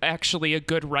like actually a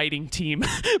good writing team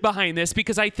behind this,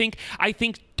 because I think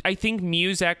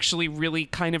Mewes actually really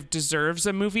kind of deserves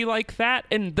a movie like that.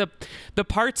 And the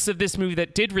parts of this movie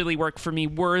that did really work for me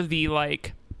were the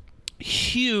like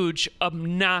huge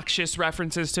obnoxious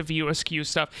references to View Askew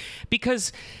stuff,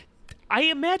 because I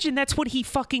imagine that's what he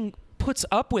fucking puts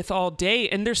up with all day.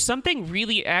 And there's something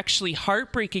really actually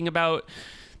heartbreaking about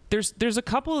there's a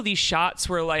couple of these shots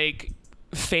where like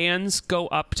fans go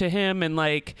up to him and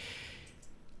like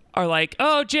are like,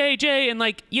 oh, Jay, and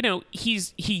like, you know,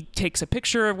 he takes a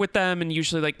picture with them and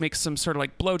usually like makes some sort of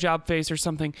like blowjob face or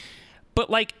something. But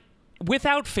like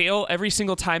without fail, every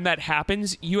single time that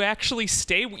happens, you actually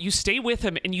stay with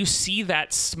him and you see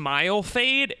that smile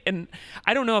fade. And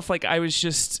I don't know if like I was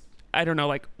just, I don't know,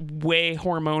 like way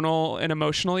hormonal and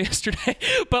emotional yesterday,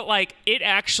 but like it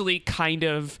actually kind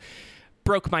of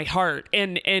broke my heart.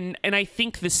 And I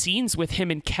think the scenes with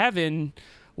him and Kevin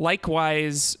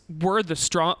likewise were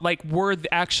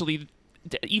actually,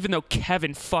 even though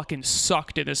Kevin fucking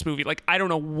sucked in this movie, like I don't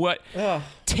know what,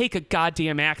 take a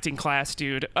goddamn acting class,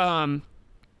 dude. But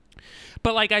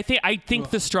like I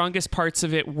think the strongest parts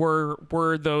of it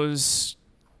were those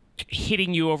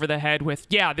hitting you over the head with,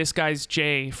 yeah, this guy's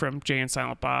Jay from Jay and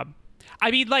Silent Bob.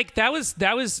 I mean, like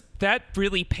that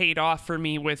really paid off for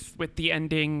me with the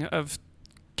ending of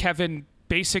Kevin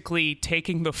basically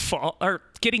taking the fall or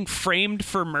getting framed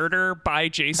for murder by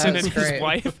Jason and his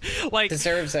wife. Like,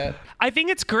 deserves it. I think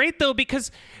it's great though,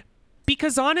 because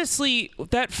honestly,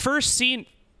 that first scene,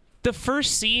 the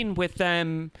first scene with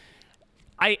them,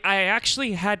 I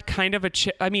actually had kind of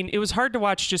I mean, it was hard to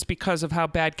watch just because of how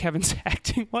bad Kevin's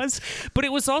acting was, but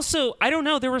it was also, I don't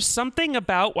know, there was something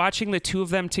about watching the two of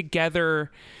them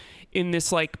together in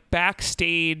this like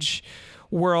backstage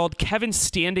world. Kevin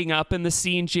standing up in the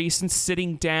scene, Jason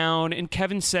sitting down, and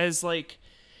Kevin says like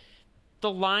the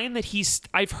line that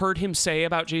I've heard him say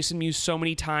about Jason Mewes so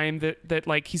many times that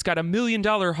like he's got $1 million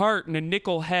heart and a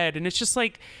nickel head, and it's just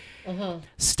like,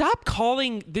 stop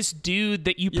calling this dude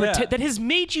that you pretend that has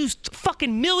made you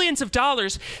fucking millions of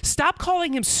dollars. Stop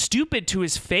calling him stupid to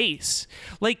his face.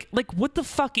 Like what the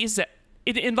fuck is that?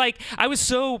 And like, I was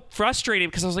so frustrated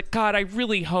because I was like, God, I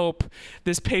really hope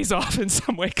this pays off in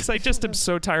some way, because I just am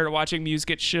so tired of watching Mewes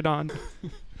get shit on.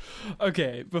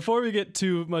 Okay, before we get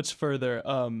too much further,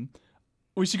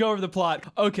 we should go over the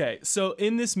plot. Okay, so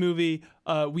in this movie,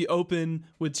 we open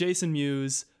with Jason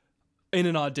Mewes in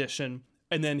an audition,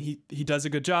 and then he does a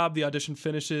good job. The audition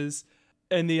finishes,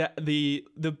 and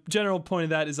the general point of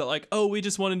that is that like, oh, we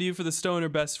just wanted you for the stoner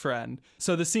best friend.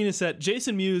 So the scene is set.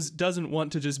 Jason Mewes doesn't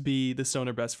want to just be the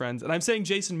stoner best friends, and I'm saying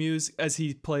Jason Mewes as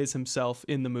he plays himself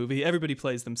in the movie. Everybody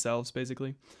plays themselves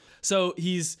basically. So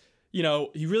he's, you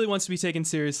know, he really wants to be taken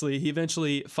seriously. He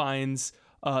eventually finds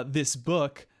this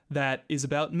book that is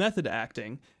about method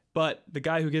acting, but the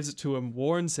guy who gives it to him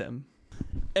warns him.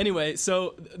 Anyway,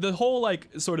 so the whole like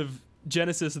sort of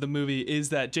genesis of the movie is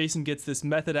that Jason gets this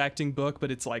method acting book, but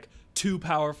it's like too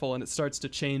powerful and it starts to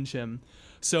change him.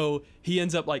 So he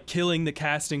ends up like killing the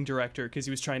casting director because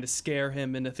he was trying to scare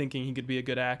him into thinking he could be a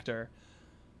good actor.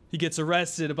 He gets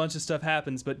arrested, a bunch of stuff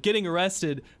happens, but getting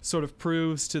arrested sort of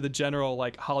proves to the general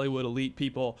like Hollywood elite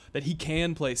people that he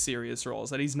can play serious roles,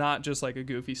 that he's not just like a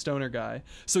goofy stoner guy.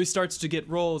 So he starts to get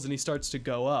roles and he starts to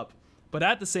go up. But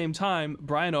at the same time,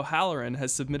 Brian O'Halloran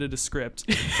has submitted a script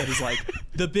that is like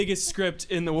the biggest script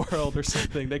in the world or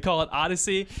something. They call it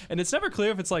Odyssey, and it's never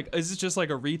clear if it's like, is it just like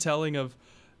a retelling of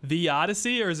The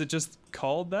Odyssey, or is it just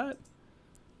called that?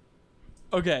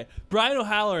 Okay, Brian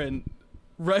O'Halloran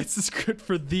writes the script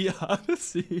for The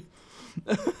Odyssey.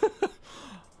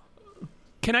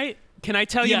 Can I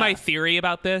tell you my theory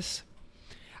about this?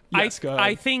 Yes, go ahead.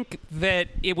 I think that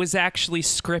it was actually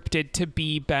scripted to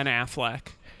be Ben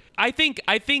Affleck. I think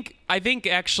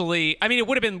actually, I mean, it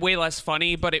would have been way less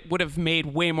funny, but it would have made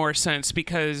way more sense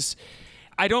because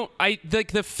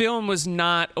the film was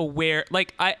not aware,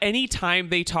 like anytime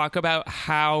they talk about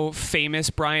how famous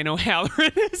Brian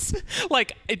O'Halloran is,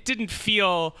 like it didn't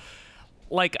feel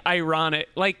like ironic.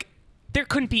 Like there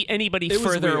couldn't be anybody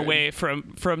further away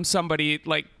from somebody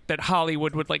like that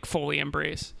Hollywood would like fully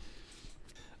embrace.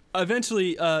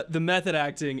 Eventually, the method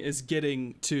acting is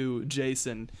getting to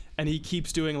Jason, and he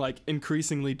keeps doing like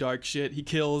increasingly dark shit. He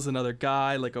kills another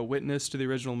guy, like a witness to the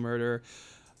original murder,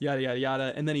 yada, yada,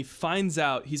 yada. And then he finds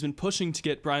out he's been pushing to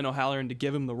get Brian O'Halloran to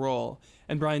give him the role.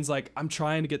 And Brian's like, I'm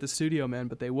trying to get the studio, man,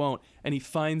 but they won't. And he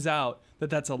finds out that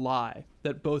that's a lie,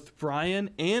 that both Brian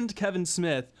and Kevin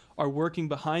Smith are working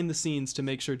behind the scenes to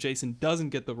make sure Jason doesn't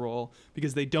get the role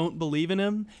because they don't believe in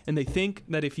him, and they think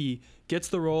that if he gets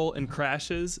the role and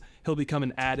crashes, he'll become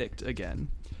an addict again.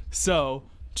 So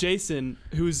Jason,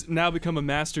 who's now become a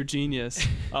master genius,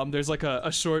 there's like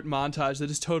a short montage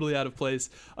that is totally out of place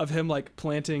of him like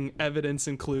planting evidence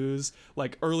and clues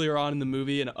like earlier on in the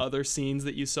movie and other scenes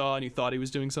that you saw and you thought he was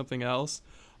doing something else,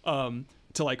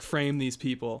 to like frame these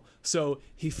people. So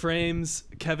he frames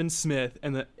Kevin Smith,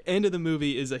 and the end of the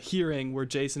movie is a hearing where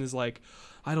Jason is like,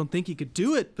 I don't think he could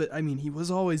do it, but I mean, he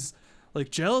was always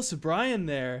like jealous of Brian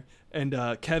there. And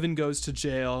Kevin goes to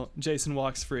jail, Jason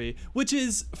walks free, which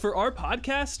is, for our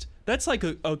podcast, that's like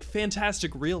a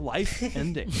fantastic real life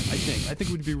ending, I think. I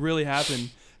think we'd be really happy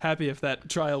if that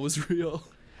trial was real.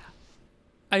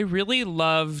 I really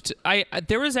loved,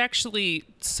 there was actually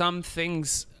some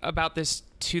things about this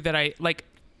too that I like.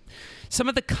 Some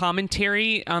of the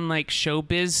commentary on like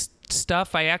showbiz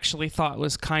stuff I actually thought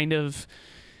was kind of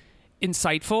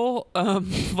insightful.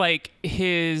 Like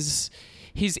his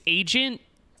agent,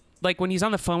 like when he's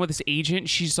on the phone with his agent,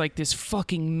 she's like this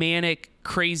fucking manic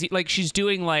crazy, like she's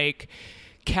doing like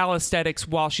calisthenics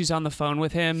while she's on the phone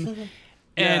with him.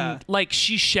 And like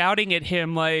she's shouting at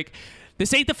him like,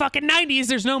 this ain't the fucking 90s,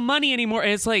 there's no money anymore.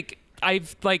 And it's like,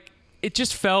 it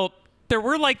just felt, there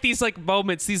were like these like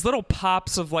moments, these little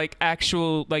pops of like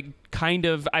actual like kind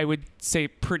of, I would say,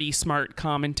 pretty smart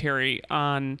commentary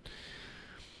on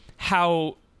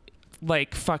how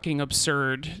like fucking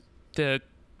absurd the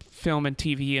film and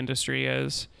TV industry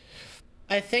is.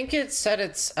 I think it set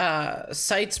its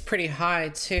sights pretty high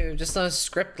too, just on a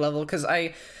script level, because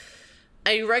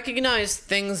I recognized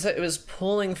things that it was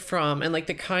pulling from and like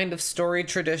the kind of story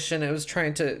tradition it was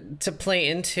trying to play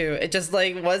into. It just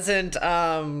like wasn't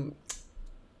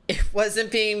it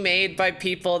wasn't being made by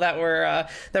people that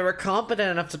were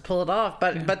competent enough to pull it off.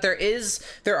 But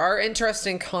there are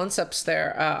interesting concepts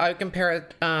there. I would compare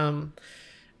it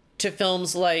to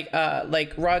films like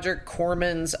Roger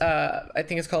Corman's I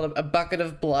think it's called A Bucket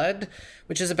of Blood,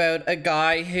 which is about a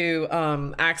guy who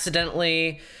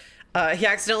accidentally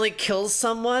kills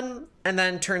someone and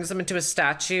then turns them into a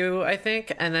statue, I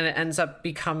think, and then it ends up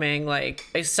becoming like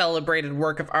a celebrated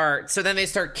work of art. So then they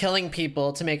start killing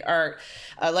people to make art.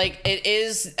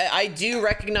 I do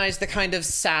recognize the kind of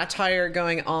satire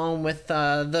going on with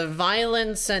the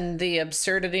violence and the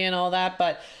absurdity and all that,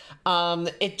 but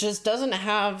it just doesn't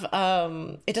have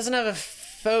a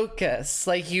focus.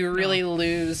 Like, you really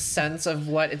lose sense of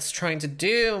what it's trying to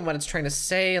do and what it's trying to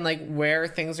say and like where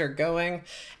things are going.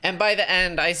 And by the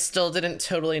end, I still didn't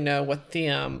totally know what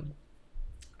the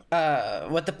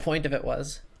point of it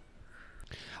was.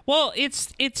 Well,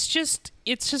 it's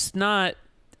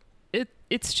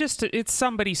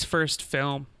somebody's first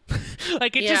film.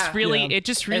 Like, it just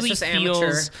really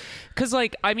feels, because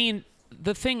like, I mean,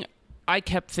 the thing I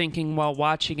kept thinking while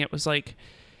watching it was like,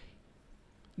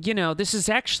 you know, this is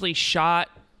actually shot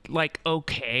like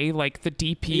okay, like the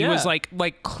DP was like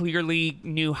clearly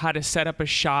knew how to set up a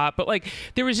shot, but like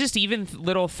there was just even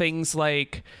little things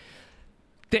like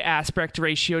the aspect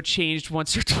ratio changed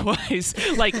once or twice.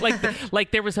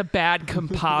 like there was a bad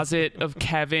composite of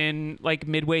Kevin like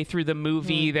midway through the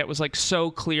movie that was like so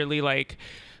clearly like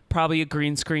probably a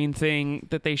green screen thing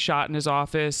that they shot in his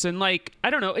office. And like, I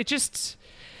don't know, it just,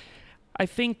 I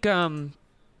think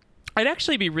I'd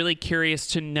actually be really curious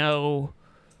to know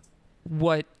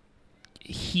what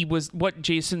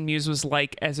Jason Mewes was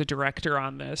like as a director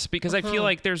on this, because I feel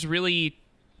like there's really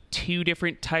two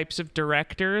different types of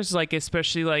directors, like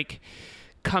especially like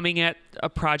coming at a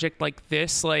project like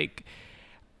this. Like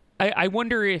I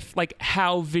wonder if like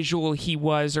how visual he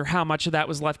was or how much of that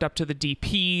was left up to the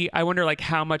DP. I wonder like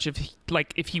how much of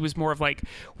like if he was more of like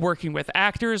working with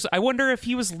actors. I wonder if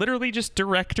he was literally just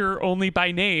director only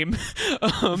by name,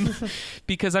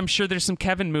 because I'm sure there's some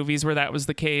Kevin movies where that was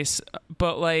the case.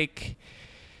 But like,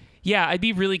 yeah, I'd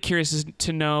be really curious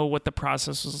to know what the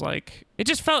process was like. It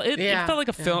just felt it felt like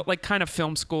a film, like kind of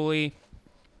film schooly.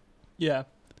 Yeah.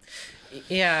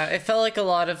 Yeah, it felt like a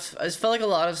lot of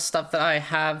stuff that I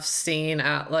have seen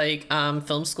at like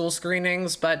film school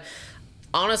screenings, but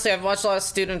honestly, I've watched a lot of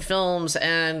student films,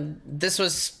 and this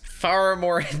was far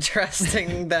more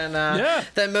interesting than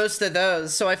most of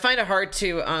those. So I find it hard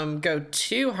to go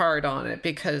too hard on it,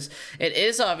 because it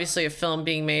is obviously a film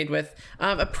being made with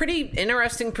a pretty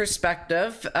interesting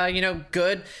perspective,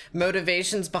 good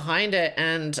motivations behind it,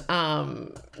 and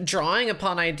drawing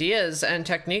upon ideas and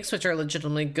techniques which are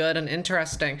legitimately good and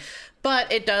interesting.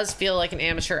 But it does feel like an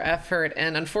amateur effort,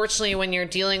 and unfortunately, when you're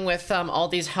dealing with all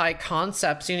these high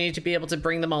concepts, you need to be able to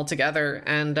bring them all together,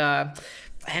 and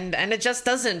it just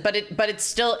doesn't. But it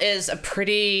still is a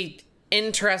pretty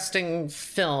interesting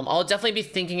film. I'll definitely be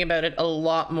thinking about it a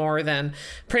lot more than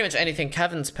pretty much anything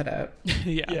Kevin's put out.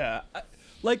 Yeah.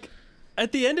 Like,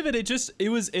 at the end of it, it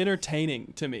was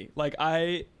entertaining to me. Like,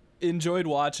 I enjoyed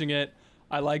watching it.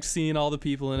 I liked seeing all the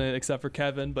people in it except for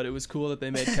Kevin, but it was cool that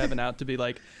they made Kevin out to be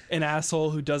like an asshole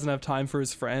who doesn't have time for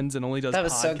his friends and only does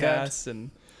podcasts. So good.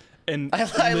 And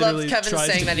I love Kevin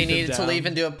saying that he needed to leave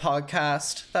and do a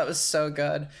podcast. That was so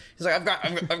good. He's like,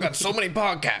 I've got so many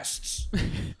podcasts.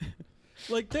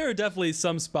 Like, there are definitely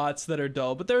some spots that are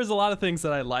dull, but there's a lot of things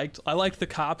that I liked. I liked the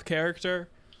cop character.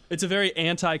 It's a very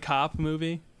anti-cop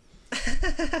movie.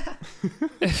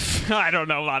 I don't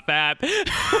know about that.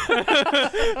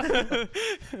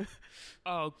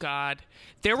 Oh God,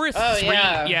 there were three.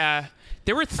 Yeah,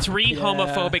 there were three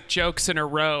homophobic jokes in a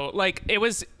row. Like it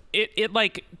was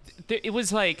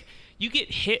like you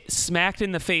get smacked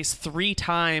in the face 3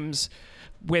 times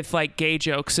with like gay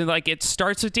jokes, and like it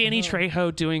starts with Danny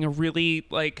Trejo doing a really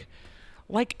like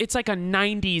it's like a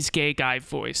 90s gay guy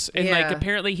voice, and like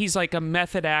apparently he's like a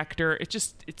method actor.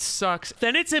 It sucks.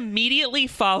 Then it's immediately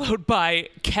followed by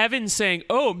Kevin saying,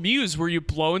 "Oh, Mewes, were you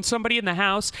blowing somebody in the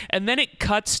house?" And then it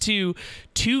cuts to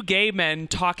 2 gay men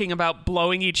talking about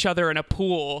blowing each other in a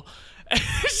pool.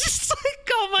 It's just like,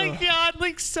 oh my God,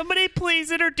 like somebody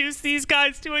please introduce these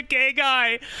guys to a gay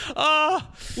guy.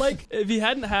 Like, if he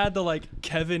hadn't had the like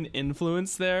Kevin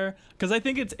influence there, because I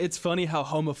think it's funny how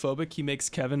homophobic he makes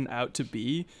Kevin out to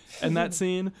be in that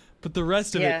scene, but the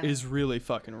rest of it is really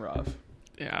fucking rough.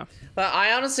 Yeah. But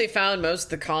I honestly found most of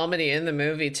the comedy in the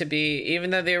movie to be,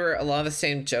 even though they were a lot of the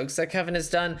same jokes that Kevin has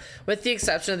done, with the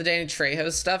exception of the Danny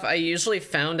Trejo stuff, I usually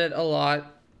found it a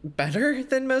lot better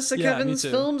than most of Kevin's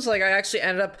films. Like, I actually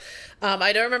ended up,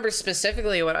 I don't remember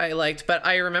specifically what I liked, but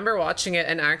I remember watching it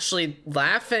and actually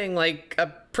laughing like a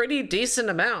pretty decent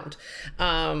amount.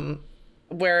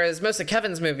 Whereas most of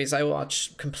Kevin's movies I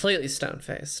watch completely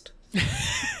stone-faced.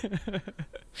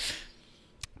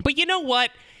 But you know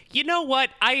what?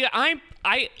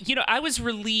 I was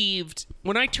relieved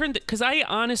when I turned it, because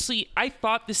I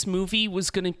thought this movie was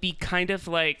going to be kind of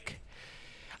like,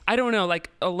 I don't know,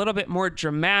 like a little bit more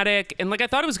dramatic. And like, I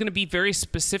thought it was going to be very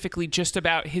specifically just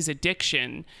about his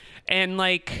addiction. And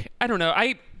like, I don't know,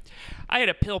 I had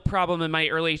a pill problem in my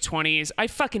early 20s. I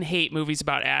fucking hate movies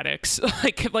about addicts.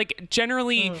 like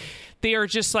generally they are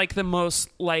just like the most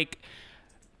like,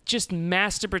 just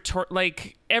masturbatory,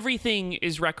 like everything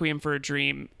is Requiem for a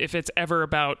Dream if it's ever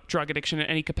about drug addiction in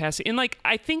any capacity. And like,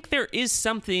 I think there is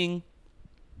something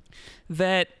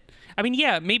that, I mean,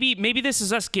 yeah, maybe this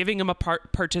is us giving him a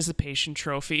participation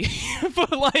trophy,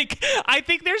 but like, I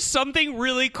think there's something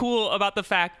really cool about the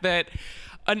fact that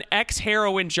an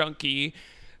ex-heroin junkie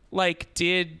like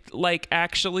did like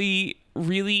actually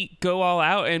really go all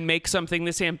out and make something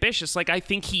this ambitious. Like, I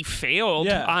think he failed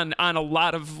on a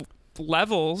lot of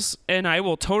levels, and I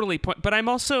will totally point, but I'm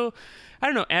also, I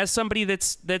don't know, as somebody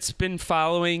that's been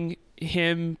following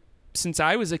him since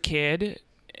I was a kid,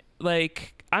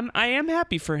 like I am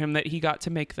happy for him that he got to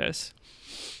make this.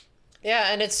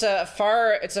 Yeah, and it's a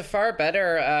far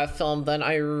better film than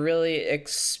I really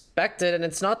expected, and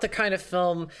it's not the kind of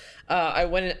film I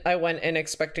went in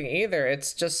expecting either.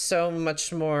 It's just so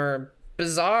much more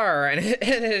bizarre, and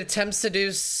it attempts to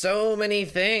do so many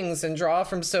things and draw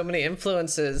from so many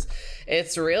influences.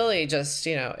 It's really just,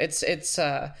 you know, it's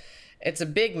a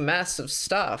big mess of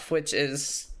stuff, which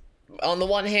is on the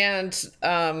one hand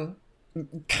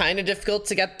kind of difficult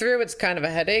to get through. It's kind of a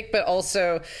headache, but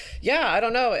also, yeah, I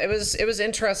don't know, it was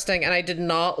interesting, and I did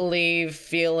not leave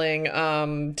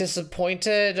feeling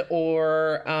disappointed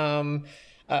or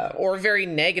very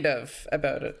negative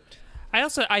about it.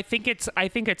 I think it's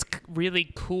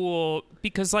really cool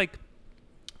because like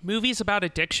movies about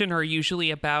addiction are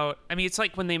usually about, I mean, it's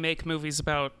like when they make movies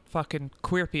about fucking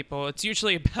queer people, it's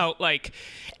usually about like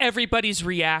everybody's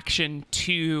reaction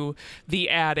to the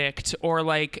addict or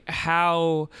like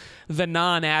how the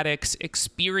non-addicts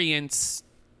experience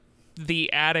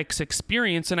the addict's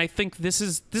experience. And I think this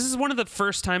is one of the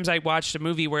first times I watched a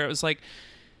movie where it was like,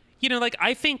 you know, like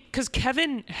I think because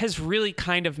Kevin has really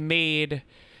kind of made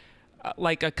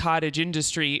like a cottage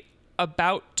industry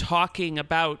about talking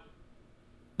about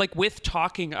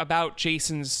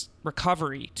Jason's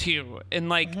recovery too. And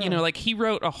like, you know, like he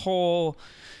wrote a whole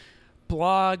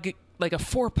blog, like a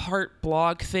 4-part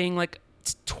blog thing, like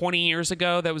 20 years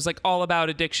ago that was like all about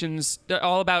addictions,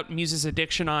 all about Muse's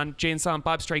addiction on Jay and Silent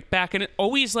Bob Strike Back. And it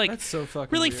always like that's so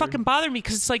fucking really weird. Fucking bothered me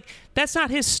because it's like, that's not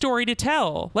his story to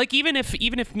tell. Like even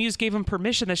if Muse gave him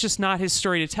permission, that's just not his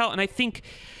story to tell. And I think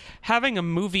having a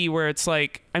movie where it's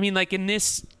like, I mean, like in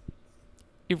this,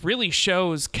 it really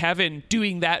shows Kevin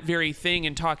doing that very thing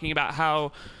and talking about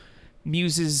how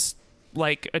Muse's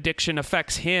like addiction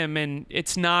affects him, and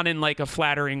it's not in like a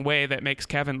flattering way that makes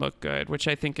Kevin look good, which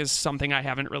I think is something I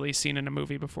haven't really seen in a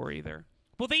movie before either.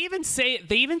 Well, they even say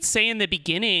in the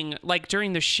beginning, like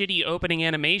during the shitty opening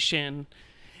animation,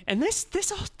 and this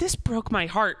broke my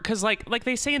heart because like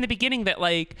they say in the beginning that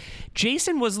like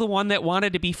Jason was the one that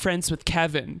wanted to be friends with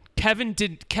Kevin.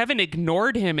 Kevin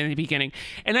ignored him in the beginning,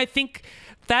 and I think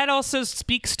that also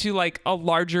speaks to like a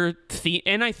larger theme,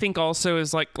 and I think also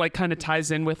is like kind of ties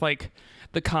in with like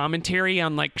the commentary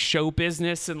on like show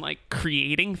business and like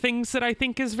creating things that I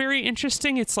think is very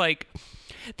interesting. It's like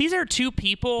these are two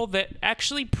people that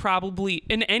actually probably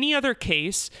in any other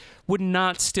case would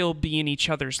not still be in each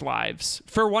other's lives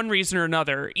for one reason or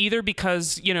another, either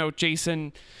because, you know,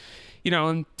 Jason, you know,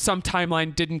 in some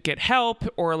timeline didn't get help,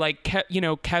 or like,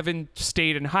 Kevin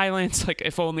stayed in Highlands. Like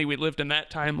if only we lived in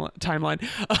that timeline.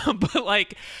 But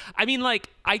like, I mean, like,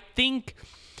 I think,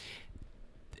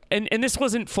 and this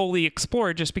wasn't fully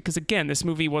explored just because, again, this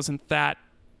movie wasn't that,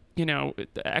 you know,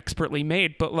 expertly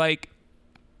made, but like,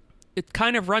 it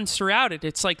kind of runs throughout it.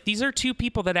 It's like these are two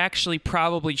people that actually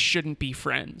probably shouldn't be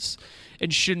friends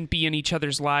and shouldn't be in each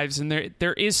other's lives. And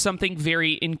there is something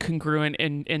very incongruent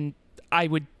and I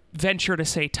would venture to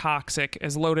say toxic,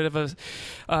 as loaded of a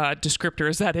descriptor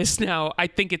as that is now. I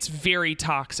think it's very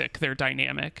toxic, their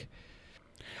dynamic.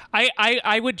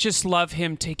 I would just love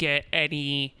him to get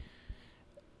any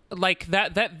like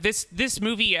that this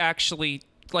movie actually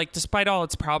like, despite all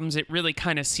its problems, it really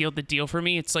kind of sealed the deal for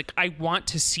me. It's like I want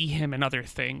to see him in other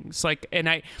things. Like,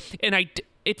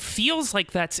 it feels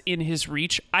like that's in his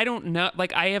reach. I don't know.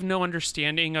 Like, I have no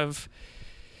understanding of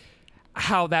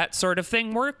how that sort of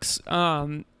thing works.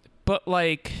 But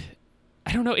like,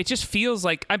 I don't know. It just feels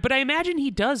like, but I imagine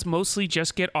he does mostly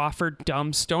just get offered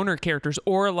dumb stoner characters,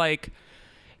 or like,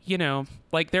 you know,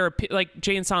 like like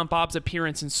Jay and Silent Bob's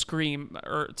appearance in Scream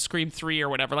 3 or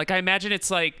whatever. Like, I imagine it's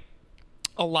like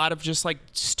a lot of just like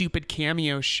stupid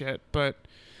cameo shit. But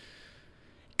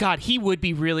God, he would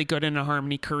be really good in a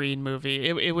Harmony Korine movie.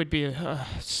 It would be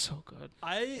so good.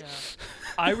 I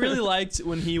really liked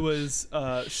when he was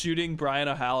shooting Brian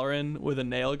O'Halloran with a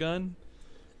nail gun.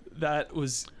 That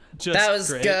was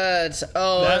great. Good.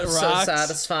 Oh, that was so rocked.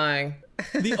 satisfying.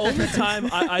 The only time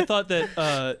I thought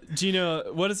that Gina,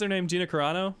 what is her name? Gina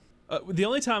Carano? The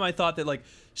only time I thought that like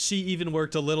she even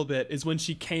worked a little bit is when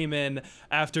she came in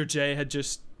after Jay had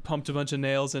just pumped a bunch of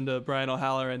nails into Brian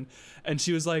O'Halloran, and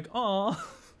she was like, "Aw."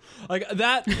 Like,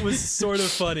 that was sort of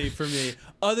funny for me.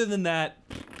 Other than that,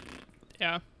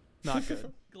 Yeah. not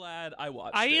good. Glad I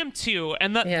watched I it. am too,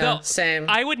 and same.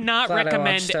 I would not Glad I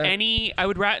recommend watched it. any. I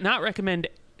would not recommend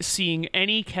seeing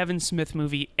any Kevin Smith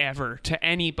movie ever to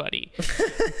anybody.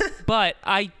 But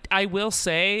I will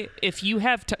say, if you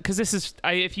have, because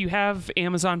if you have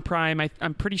Amazon Prime,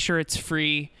 I'm pretty sure it's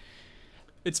free.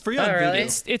 It's free on really?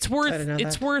 video.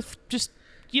 It's worth just,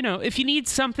 you know, if you need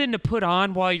something to put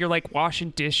on while you're like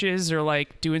washing dishes or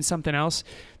like doing something else,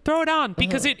 throw it on,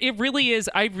 because it really is.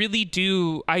 I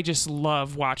just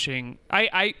love watching.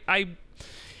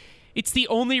 It's the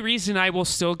only reason I will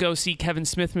still go see Kevin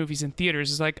Smith movies in theaters,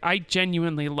 is like, I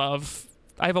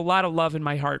have a lot of love in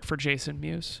my heart for Jason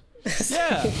Mewes.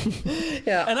 Yeah.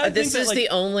 Yeah, And I this think is that, the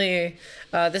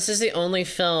only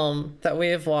film that we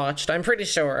have watched, I'm pretty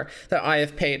sure, that I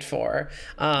have paid for.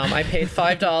 I paid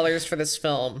 $5 for this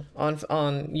film on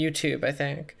YouTube, I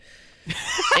think.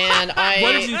 And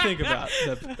What did you think about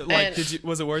it? Like,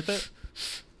 was it worth it?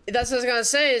 That's what I was gonna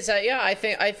say. Is that, yeah, I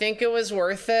think it was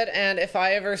worth it. And if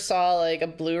I ever saw like a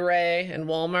Blu-ray in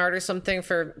Walmart or something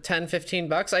for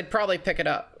 $10-15, I'd probably pick it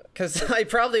up, because I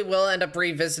probably will end up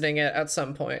revisiting it at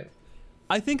some point.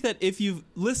 I think that if you've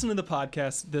listened to the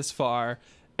podcast this far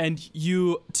and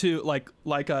you too,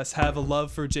 like us, have a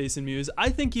love for Jason Mewes, I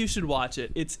think you should watch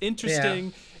it. It's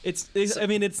interesting. Yeah. I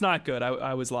mean, it's not good.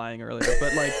 I was lying earlier,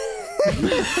 but like,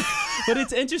 but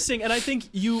it's interesting. And I think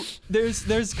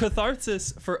there's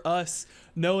catharsis for us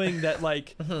knowing that,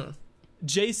 like,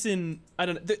 Jason, I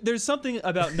don't know. There's something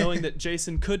about knowing that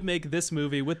Jason could make this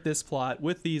movie with this plot,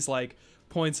 with these like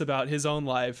points about his own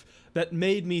life, that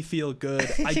made me feel good.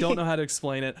 I don't know how to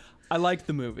explain it. I liked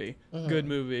the movie. Good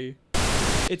movie.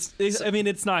 I mean,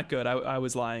 it's not good. I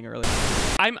was lying earlier.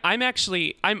 I'm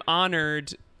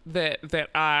honored that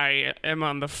I am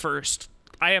on the first.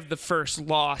 I have the first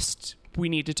Lost We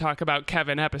Need to Talk About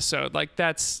Kevin episode. Like,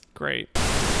 that's great.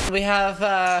 We have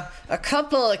a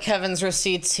couple of Kevin's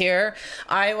receipts here.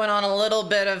 I went on a little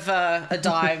bit of a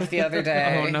dive the other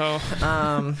day. Oh no.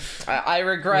 I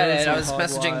regret Those it. are I was hog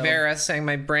messaging wild. Vera saying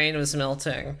my brain was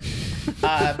melting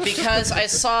because I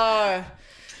saw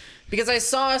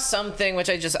something which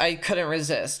I couldn't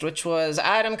resist, which was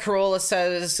Adam Carolla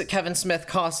says Kevin Smith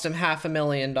cost him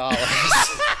 $500,000.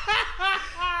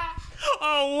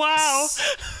 Oh wow.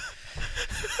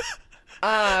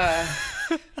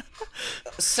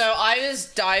 So I was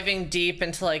diving deep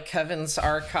into like Kevin's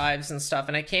archives and stuff,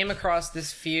 and I came across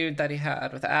this feud that he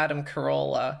had with Adam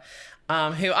Carolla,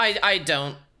 who I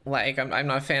don't like. I'm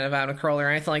not a fan of Adam Carolla or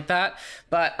anything like that.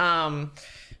 But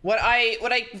what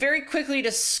I very quickly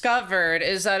discovered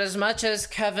is that as much as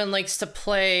Kevin likes to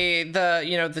play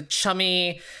the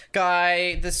chummy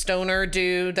guy, the stoner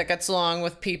dude that gets along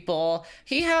with people,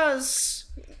 he has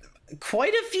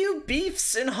quite a few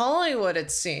beefs in Hollywood,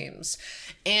 it seems.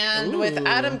 And with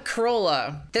Adam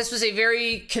Carolla, this was a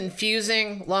very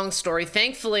confusing, long story.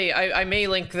 Thankfully, I may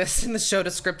link this in the show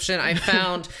description. I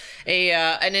found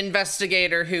an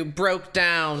investigator who broke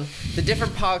down the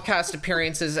different podcast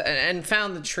appearances and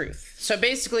found the truth. So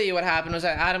basically what happened was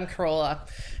that Adam Carolla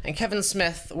and Kevin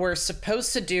Smith were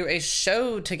supposed to do a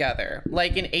show together,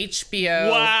 like an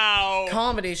HBO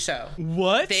comedy show.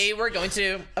 What? They were going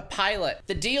to do a pilot.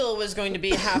 The deal was going to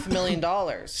be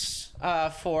 $500,000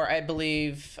 for, I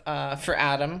believe, for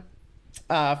Adam,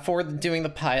 for doing the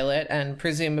pilot, and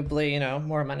presumably,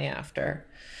 more money after.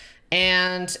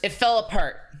 And it fell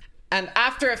apart. And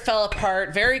after it fell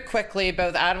apart, very quickly,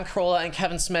 both Adam Carolla and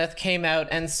Kevin Smith came out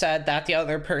and said that the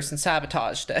other person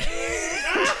sabotaged it.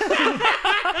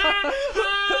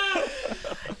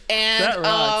 And that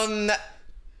rocks.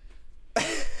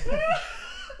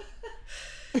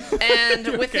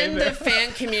 And within the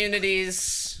fan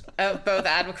communities of both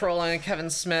Adam Carolla and Kevin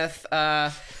Smith,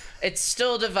 it's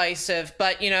still divisive.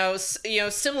 But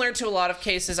similar to a lot of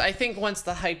cases, I think once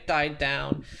the hype died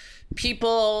down,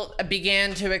 people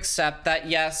began to accept that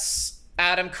yes,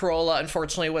 Adam Carolla,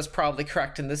 unfortunately, was probably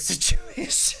correct in this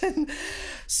situation.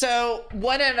 So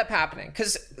what ended up happening?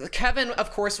 Because Kevin,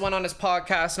 of course, went on his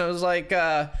podcast and I was like,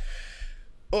 "Oh,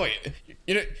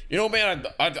 man,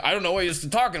 I don't know what he's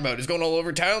talking about. He's going all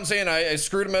over town saying I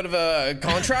screwed him out of a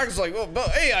contract." It's like, "Well, but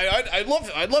hey, I'd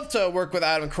love to work with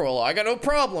Adam Carolla. I got no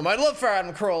problem. I'd love for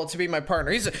Adam Carolla to be my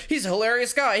partner. He's a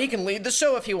hilarious guy. He can lead the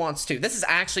show if he wants to." This is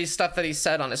actually stuff that he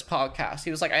said on his podcast.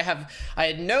 He was like, I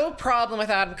had no problem with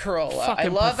Adam Carolla. I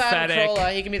love pathetic. Adam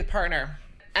Carolla. He can be the partner."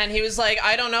 And he was like,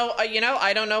 I don't know,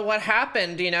 I don't know what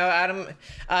happened. Adam,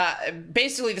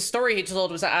 basically the story he told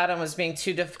was that Adam was being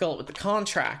too difficult with the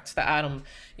contract. That Adam,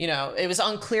 it was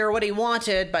unclear what he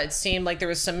wanted, but it seemed like there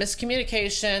was some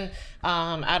miscommunication.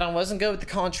 Adam wasn't good with the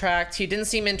contract. He didn't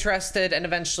seem interested. And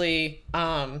eventually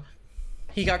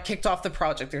he got kicked off the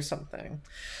project or something.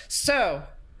 So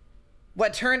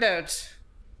what turned out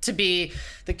to be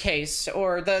the case,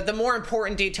 or the more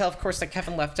important detail, of course, that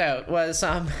Kevin left out was...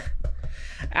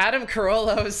 Adam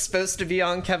Carolla was supposed to be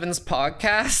on Kevin's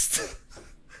podcast.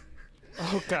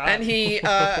 Oh God! And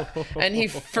he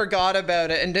forgot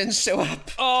about it and didn't show up.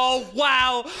 Oh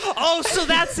wow! Oh, so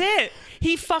that's it.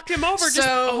 He fucked him over.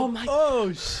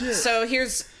 Oh shit! So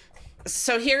here's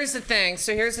the thing.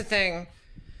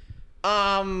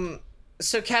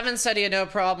 So Kevin said he had no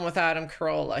problem with Adam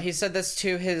Carolla. He said this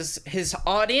to his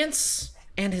audience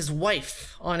and his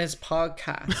wife on his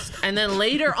podcast. And then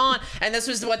later on, and this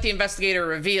was what the investigator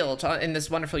revealed in this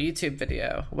wonderful YouTube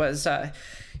video, was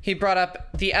he brought up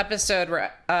the episode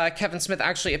where Kevin Smith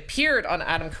actually appeared on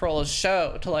Adam Carolla's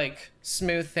show to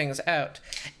smooth things out.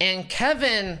 And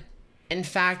Kevin, in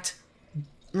fact,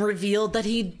 revealed that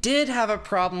he did have a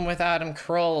problem with Adam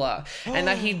Carolla and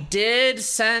that he did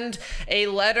send a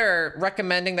letter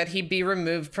recommending that he be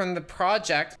removed from the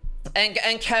project. And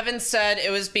Kevin said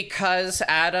it was because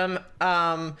Adam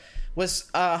was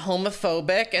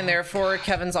homophobic, and therefore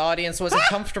Kevin's audience wasn't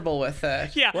comfortable with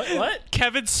it. Yeah. What?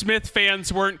 Kevin Smith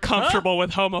fans weren't comfortable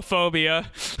with homophobia.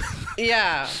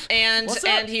 Yeah, and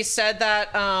he said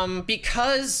that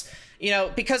because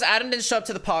Adam didn't show up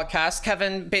to the podcast,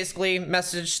 Kevin basically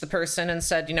messaged the person and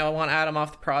said, I want Adam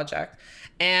off the project.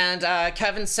 And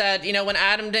Kevin said, when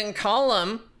Adam didn't call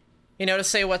him, to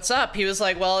say what's up, he was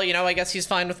like, well, I guess he's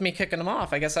fine with me kicking him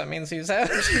off. I guess that means he's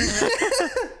out.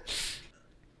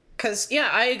 Because,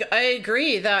 I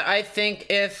agree that I think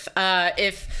if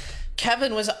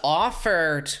Kevin was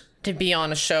offered to be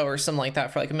on a show or something like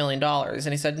that for $1 million, and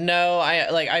he said, no,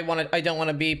 I don't want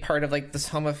to be part of this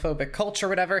homophobic culture or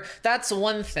whatever, that's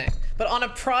one thing. But on a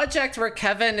project where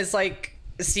Kevin is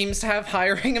seems to have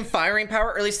hiring and firing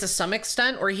power, or at least to some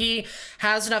extent, where he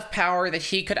has enough power that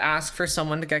he could ask for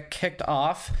someone to get kicked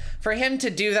off, for him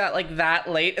to do that that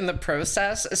late in the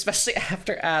process, especially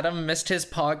after Adam missed his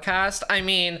podcast, I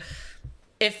mean,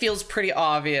 it feels pretty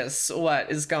obvious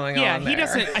what is going on there.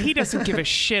 Yeah, he doesn't give a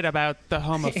shit about the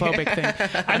homophobic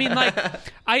thing. I mean,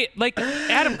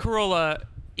 Adam Carolla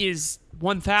is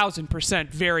 1000%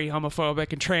 very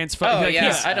homophobic and transphobic. Oh,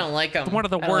 yeah, I don't like him. One of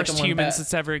the worst humans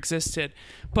that's ever existed.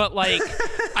 But,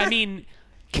 I mean,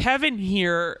 Kevin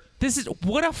here,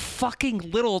 what a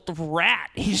fucking little rat.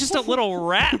 He's just a little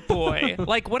rat boy.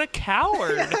 What a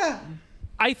coward. Yeah.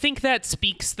 I think that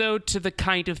speaks, though, to the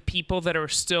kind of people that are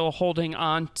still holding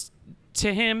on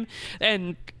to him.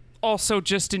 And also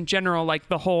just in general,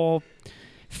 the whole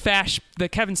the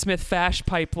Kevin Smith Fash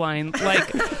pipeline.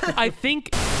 I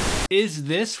think... Is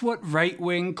this what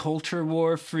right-wing culture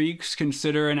war freaks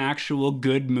consider an actual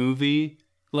good movie?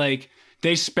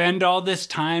 They spend all this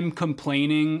time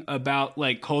complaining about,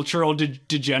 cultural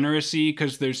degeneracy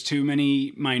because there's too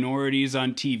many minorities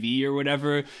on TV or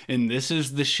whatever, and this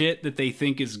is the shit that they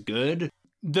think is good?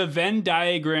 The Venn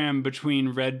diagram between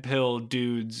Red Pill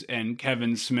dudes and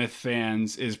Kevin Smith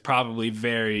fans is probably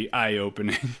very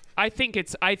eye-opening. I think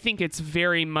it's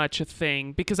very much a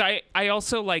thing, because I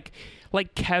also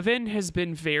Kevin has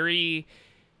been very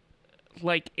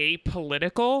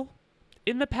apolitical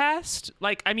in the past.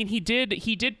 I mean, he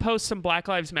did post some Black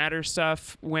Lives Matter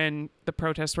stuff when the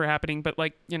protests were happening, but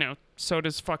so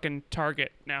does fucking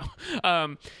Target now.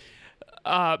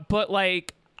 But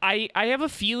I have a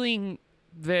feeling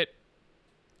that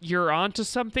you're onto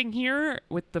something here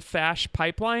with the Fash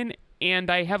pipeline, and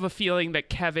I have a feeling that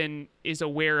Kevin is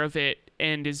aware of it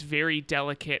and is very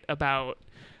delicate about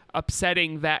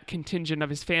upsetting that contingent of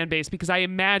his fan base, because I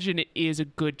imagine it is a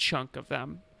good chunk of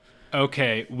them.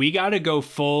 Okay, we got to go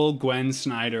full Gwen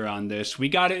Snyder on this. We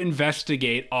got to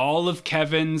investigate all of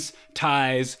Kevin's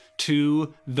ties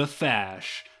to the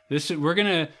Fash. We're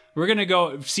gonna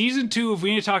go season 2. If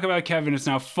we need to talk about Kevin, it's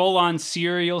now full on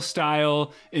serial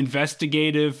style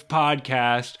investigative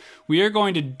podcast. We are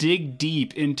going to dig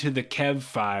deep into the Kev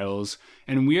files,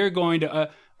 and we are going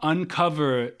to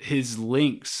uncover his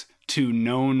links to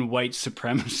known white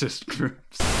supremacist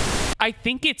groups. I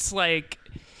think it's like,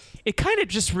 it kind of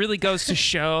just really goes to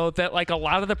show that like a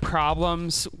lot of the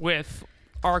problems with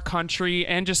our country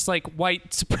and just like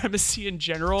white supremacy in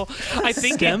general, I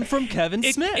think stem from Kevin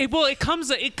Smith. It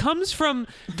comes from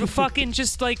the fucking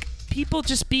just like people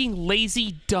just being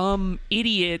lazy, dumb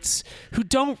idiots who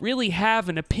don't really have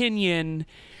an opinion,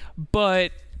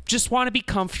 but just want to be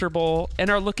comfortable and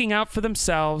are looking out for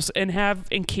themselves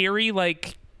and carry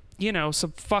like, you know,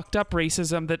 some fucked up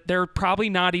racism that they're probably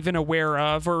not even aware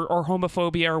of, or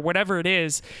homophobia or whatever it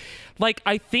is. Like,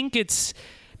 I think it's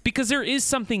because there is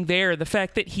something there. The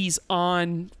fact that he's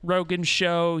on Rogan's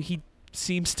show, he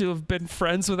seems to have been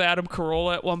friends with Adam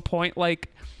Carolla at one point.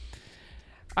 Like,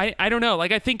 I don't know.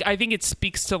 Like, I think it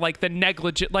speaks to like the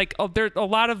negligent. Like, there a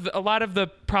lot of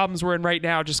the problems we're in right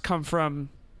now just come from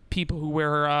people who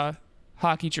wear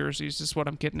hockey jerseys. Is what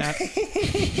I'm getting at.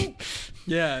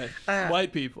 Yeah,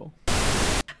 white people.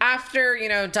 After, you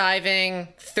know, diving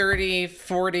 30,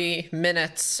 40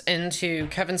 minutes into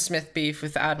Kevin Smith beef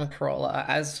with Adam Carolla,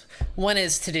 as one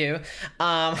is to do,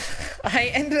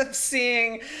 I ended up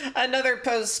seeing another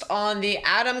post on the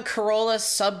Adam Carolla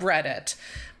subreddit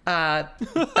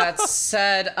that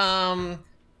said,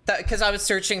 because I was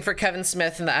searching for Kevin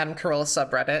Smith in the Adam Carolla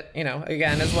subreddit, you know,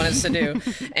 again, as one is to do,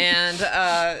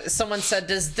 and someone said,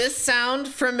 "Does this sound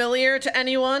familiar to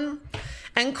anyone?"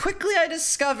 And quickly I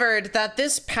discovered that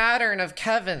this pattern of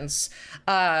Kevin's,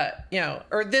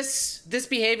 or this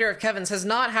behavior of Kevin's has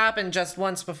not happened just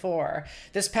once before.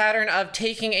 This pattern of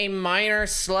taking a minor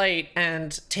slight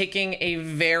and taking a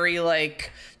very,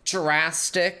 like,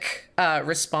 drastic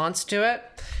response to it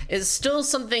is still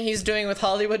something he's doing with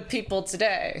Hollywood people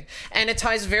today. And it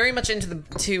ties very much into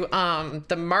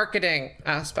the marketing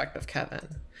aspect of Kevin.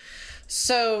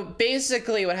 So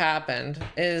basically what happened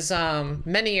is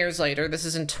many years later, this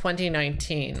is in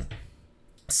 2019,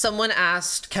 someone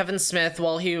asked Kevin Smith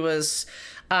while he was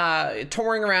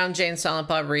touring around Jay and Silent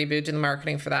Bob Reboot, doing the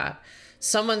marketing for that.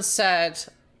 Someone said,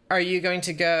 "Are you going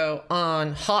to go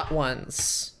on Hot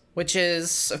Ones?" Which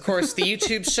is, of course, the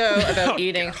YouTube show about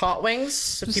eating hot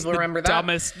wings. If people remember that.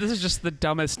 This is just the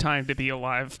dumbest time to be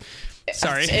alive.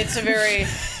 Sorry. It's a very,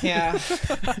 yeah.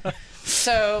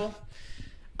 So...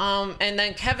 and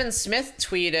then Kevin Smith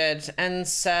tweeted and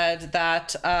said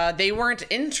that they weren't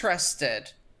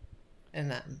interested in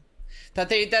them, that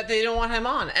they don't want him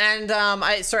on. And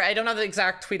I don't have the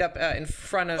exact tweet up in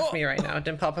front of me right now. It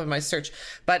didn't pop up in my search,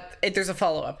 but there's a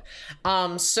follow up.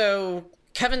 So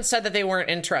Kevin said that they weren't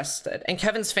interested, and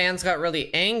Kevin's fans got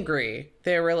really angry.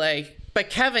 They were like, "But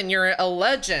Kevin, you're a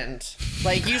legend.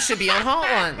 Like, you should be on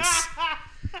Hot Ones."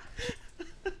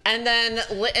 And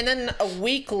then a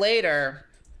week later,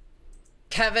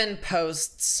 Kevin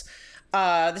posts,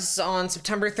 this is on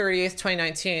September 30th,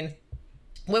 2019.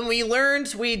 "When we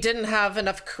learned we didn't have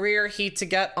enough career heat to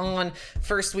get on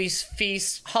First We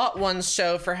Feast Hot Ones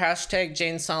show for hashtag Jay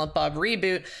and Silent Bob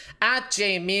Reboot, at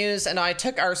Jay Muse and I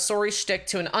took our sorry shtick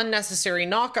to an unnecessary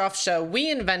knockoff show we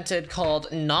invented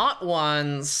called Not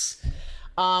Ones."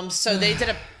 So they did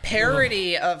a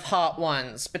parody of Hot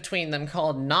Ones between them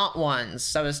called Not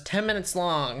Ones. That was 10 minutes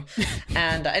long.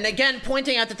 And again,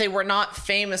 pointing out that they were not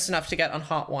famous enough to get on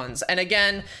Hot Ones. And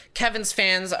again, Kevin's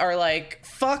fans are like,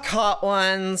 "Fuck Hot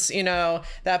Ones, you know,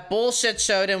 that bullshit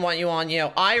show didn't want you on, you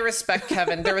know, I respect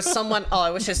Kevin." There was someone, I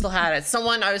wish I still had it.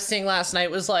 Someone I was seeing last night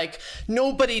was like,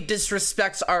 "Nobody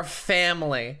disrespects our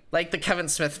family," like the Kevin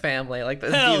Smith family, like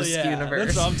the Hell Views yeah, universe.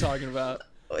 that's what I'm talking about.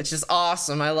 Which is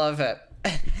awesome. I love it.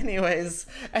 Anyways,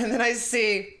 and then I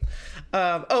see,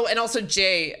 and also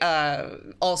Jay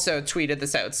also tweeted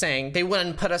this out saying they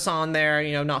wouldn't put us on there,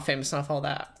 you know, not famous enough, all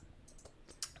that.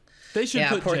 They should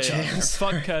put poor Jay on Jay. there.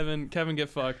 Fuck Kevin. Kevin,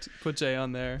 get fucked. Put Jay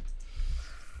on there.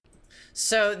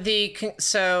 So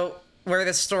where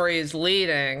this story is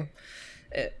leading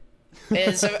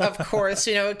is, of course,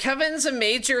 you know, Kevin's a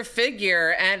major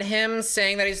figure, and him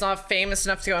saying that he's not famous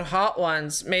enough to go on Hot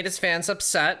Ones made his fans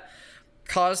upset,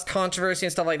 caused controversy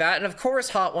and stuff like that. And of course,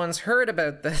 Hot Ones heard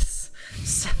about this.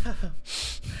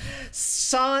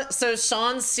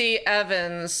 Sean C.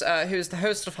 Evans, who's the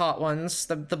host of Hot Ones,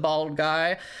 the bald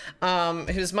guy,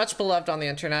 who's much beloved on the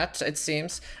internet, it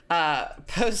seems,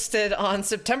 posted on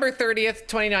September 30th,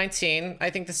 2019, I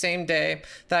think the same day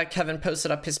that Kevin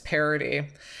posted up his parody.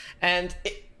 And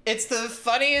it's the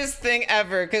funniest thing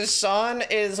ever, because Sean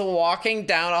is walking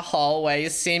down a hallway,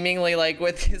 seemingly like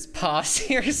with his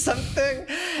posse or something,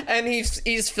 and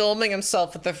he's filming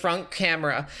himself with the front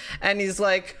camera, and he's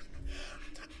like,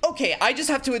 okay, I just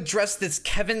have to address this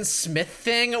Kevin Smith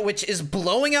thing, which is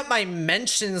blowing up my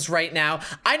mentions right now.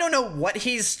 I don't know what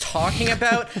he's talking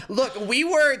about. Look, we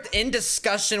were in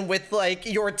discussion with, like,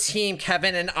 your team,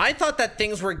 Kevin, and I thought that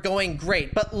things were going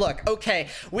great. But look, okay,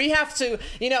 we have to,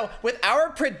 with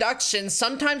our production,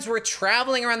 sometimes we're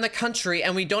traveling around the country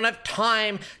and we don't have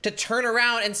time to turn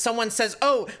around and someone says,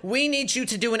 oh, we need you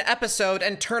to do an episode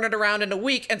and turn it around in a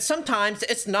week. And sometimes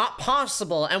it's not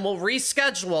possible and we'll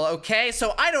reschedule, okay?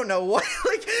 So I don't know what,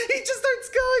 like, he just starts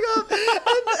going up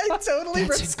and totally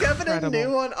rips Kevin a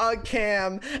new one on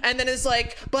cam, and then is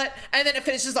like, and then it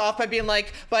finishes off by being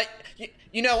like, but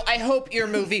I hope your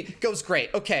movie goes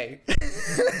great, okay?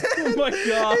 Oh my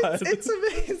god, it's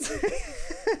amazing.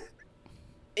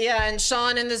 Yeah, and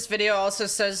Sean in this video also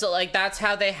says that, like, that's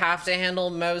how they have to handle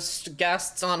most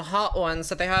guests on Hot Ones,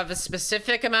 that they have a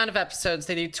specific amount of episodes.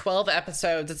 They do 12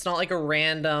 episodes. It's not like a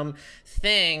random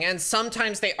thing. And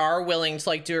sometimes they are willing to,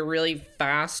 like, do a really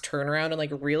fast turnaround in,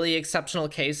 like, really exceptional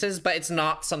cases, but it's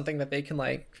not something that they can,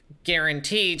 like,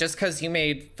 guarantee just because you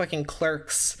made fucking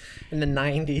Clerks in the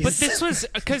 90s. But this was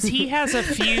because he has a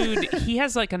feud. He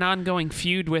has, like, an ongoing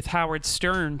feud with Howard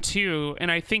Stern too,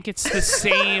 and I think it's the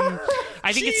same.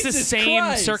 I think it's the same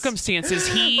Christ. Circumstances.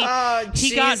 He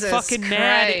got fucking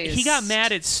mad. He got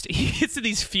mad at. He gets in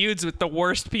these feuds with the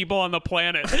worst people on the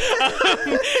planet.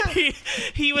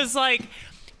 He was like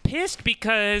pissed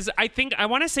because I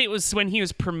want to say it was when he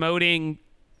was promoting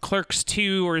Clerks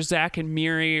 2 or Zack and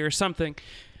Miri or something.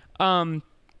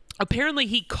 Apparently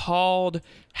he called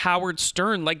Howard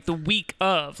Stern like the week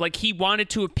of, like, he wanted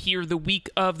to appear the week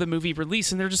of the movie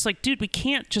release, and they're just like, dude, we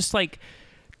can't just like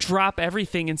drop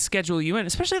everything and schedule you in,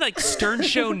 especially like Stern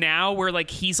Show now where like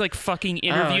he's like fucking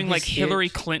interviewing like huge. Hillary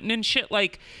Clinton and shit.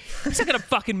 Like, he's not gonna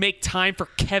fucking make time for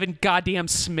Kevin goddamn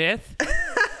Smith.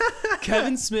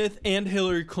 Kevin Smith and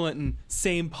Hillary Clinton,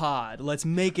 same pod. Let's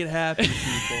make it happen,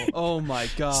 people. Oh my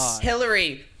god.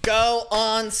 Hillary, go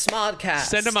on Smodcast.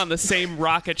 Send them on the same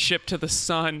rocket ship to the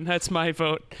sun. That's my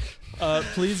vote.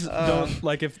 Please don't,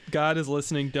 like, if God is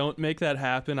listening, don't make that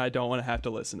happen. I don't want to have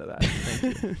to listen to that.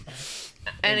 Thank you.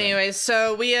 Anyway,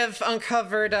 so we have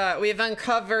uncovered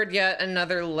yet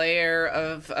another layer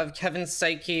of Kevin's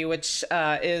psyche, which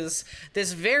is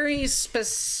this very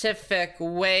specific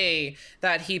way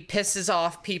that he pisses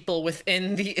off people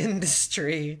within the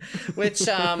industry, which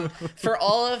for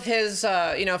all of his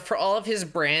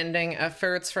branding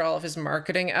efforts, for all of his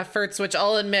marketing efforts, which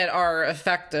I'll admit are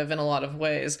effective in a lot of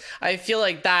ways, I feel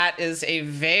like that is a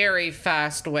very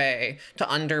fast way to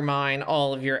undermine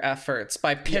all of your efforts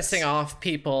by pissing off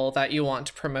people that you want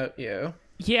to promote you.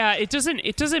 Yeah, it doesn't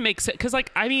make sense, because, like,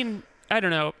 I mean, I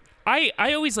don't know, I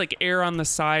always like err on the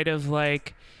side of,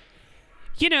 like,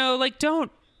 like,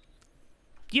 don't,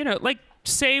 like,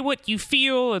 say what you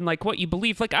feel and like what you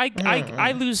believe. Like,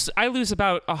 I lose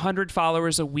about 100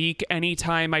 followers a week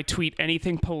anytime I tweet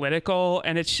anything political,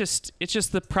 and it's just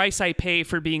the price I pay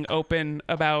for being open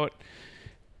about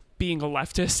being a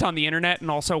leftist on the internet and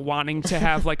also wanting to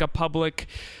have like a public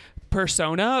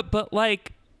persona. But,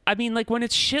 like, I mean, like, when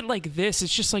it's shit like this,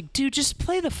 it's just like, dude, just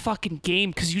play the fucking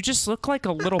game, because you just look like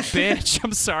a little bitch.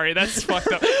 I'm sorry, that's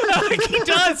fucked up. Like, he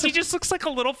does. He just looks like a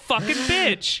little fucking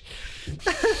bitch.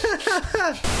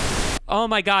 Oh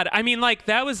my god. I mean, like,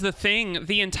 that was the thing.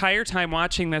 The entire time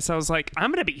watching this, I was like,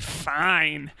 I'm gonna be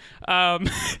fine.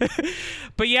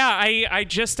 But yeah, I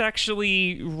just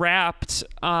actually wrapped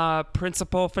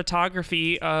principal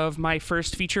photography of my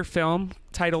first feature film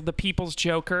titled The People's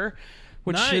Joker,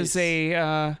 which is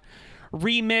a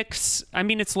remix. I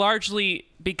mean, it's largely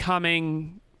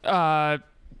becoming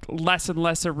less and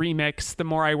less a remix the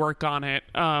more I work on it.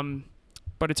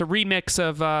 But it's a remix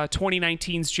of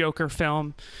 2019's Joker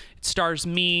film. It stars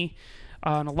me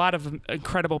and a lot of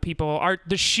incredible people.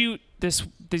 The shoot this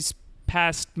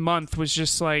past month was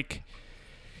just like,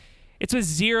 it's with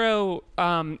zero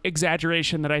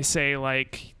exaggeration that I say,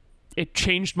 like, it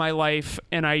changed my life,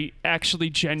 and I actually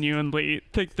genuinely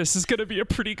think this is going to be a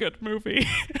pretty good movie.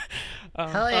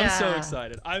 Hell yeah. I'm so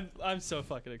excited. I'm so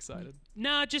fucking excited.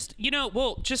 No, just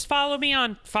just follow me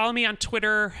on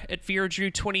Twitter at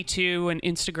VeraDrew22 and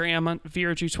Instagram on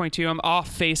VeraDrew22. I'm off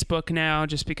Facebook now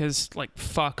just because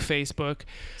fuck Facebook.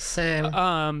 Same.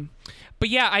 But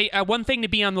yeah, I one thing to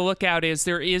be on the lookout is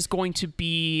there is going to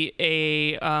be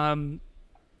a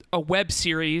web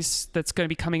series that's going to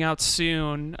be coming out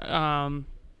soon.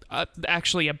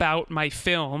 Actually about my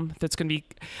film that's going to be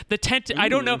the tent. I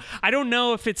don't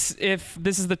know if this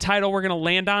is the title we're going to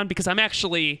land on, because I'm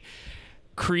actually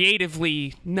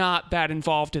creatively not that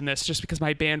involved in this just because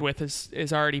my bandwidth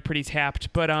is already pretty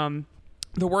tapped. But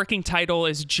the working title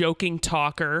is Joking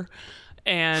Talker,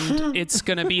 and it's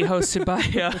going to be hosted by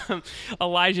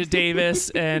Elijah Davis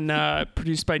and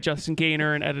produced by Justin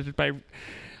Gaynor and edited by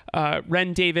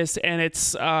Ren Davis, and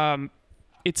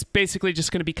it's basically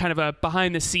just going to be kind of a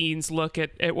behind-the-scenes look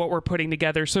at what we're putting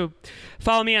together. So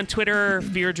follow me on Twitter,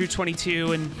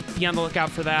 VeraDrew22, and be on the lookout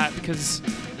for that, because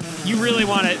you really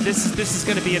want it. This is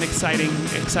going to be an exciting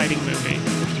movie.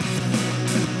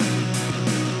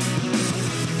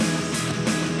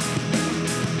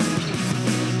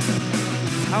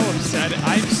 How upset!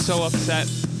 I'm so upset.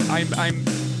 I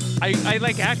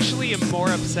actually am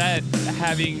more upset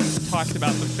having talked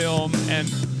about the film, and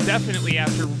definitely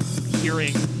after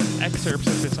hearing excerpts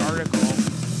of this article.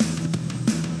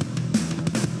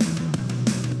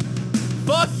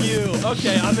 Fuck you!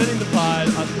 Okay, I'm ending the pod.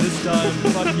 It's done.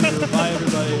 Fuck you. Bye,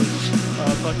 everybody.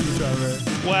 Fuck you, Trevor.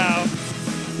 Wow.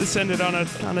 This ended on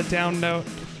a down note.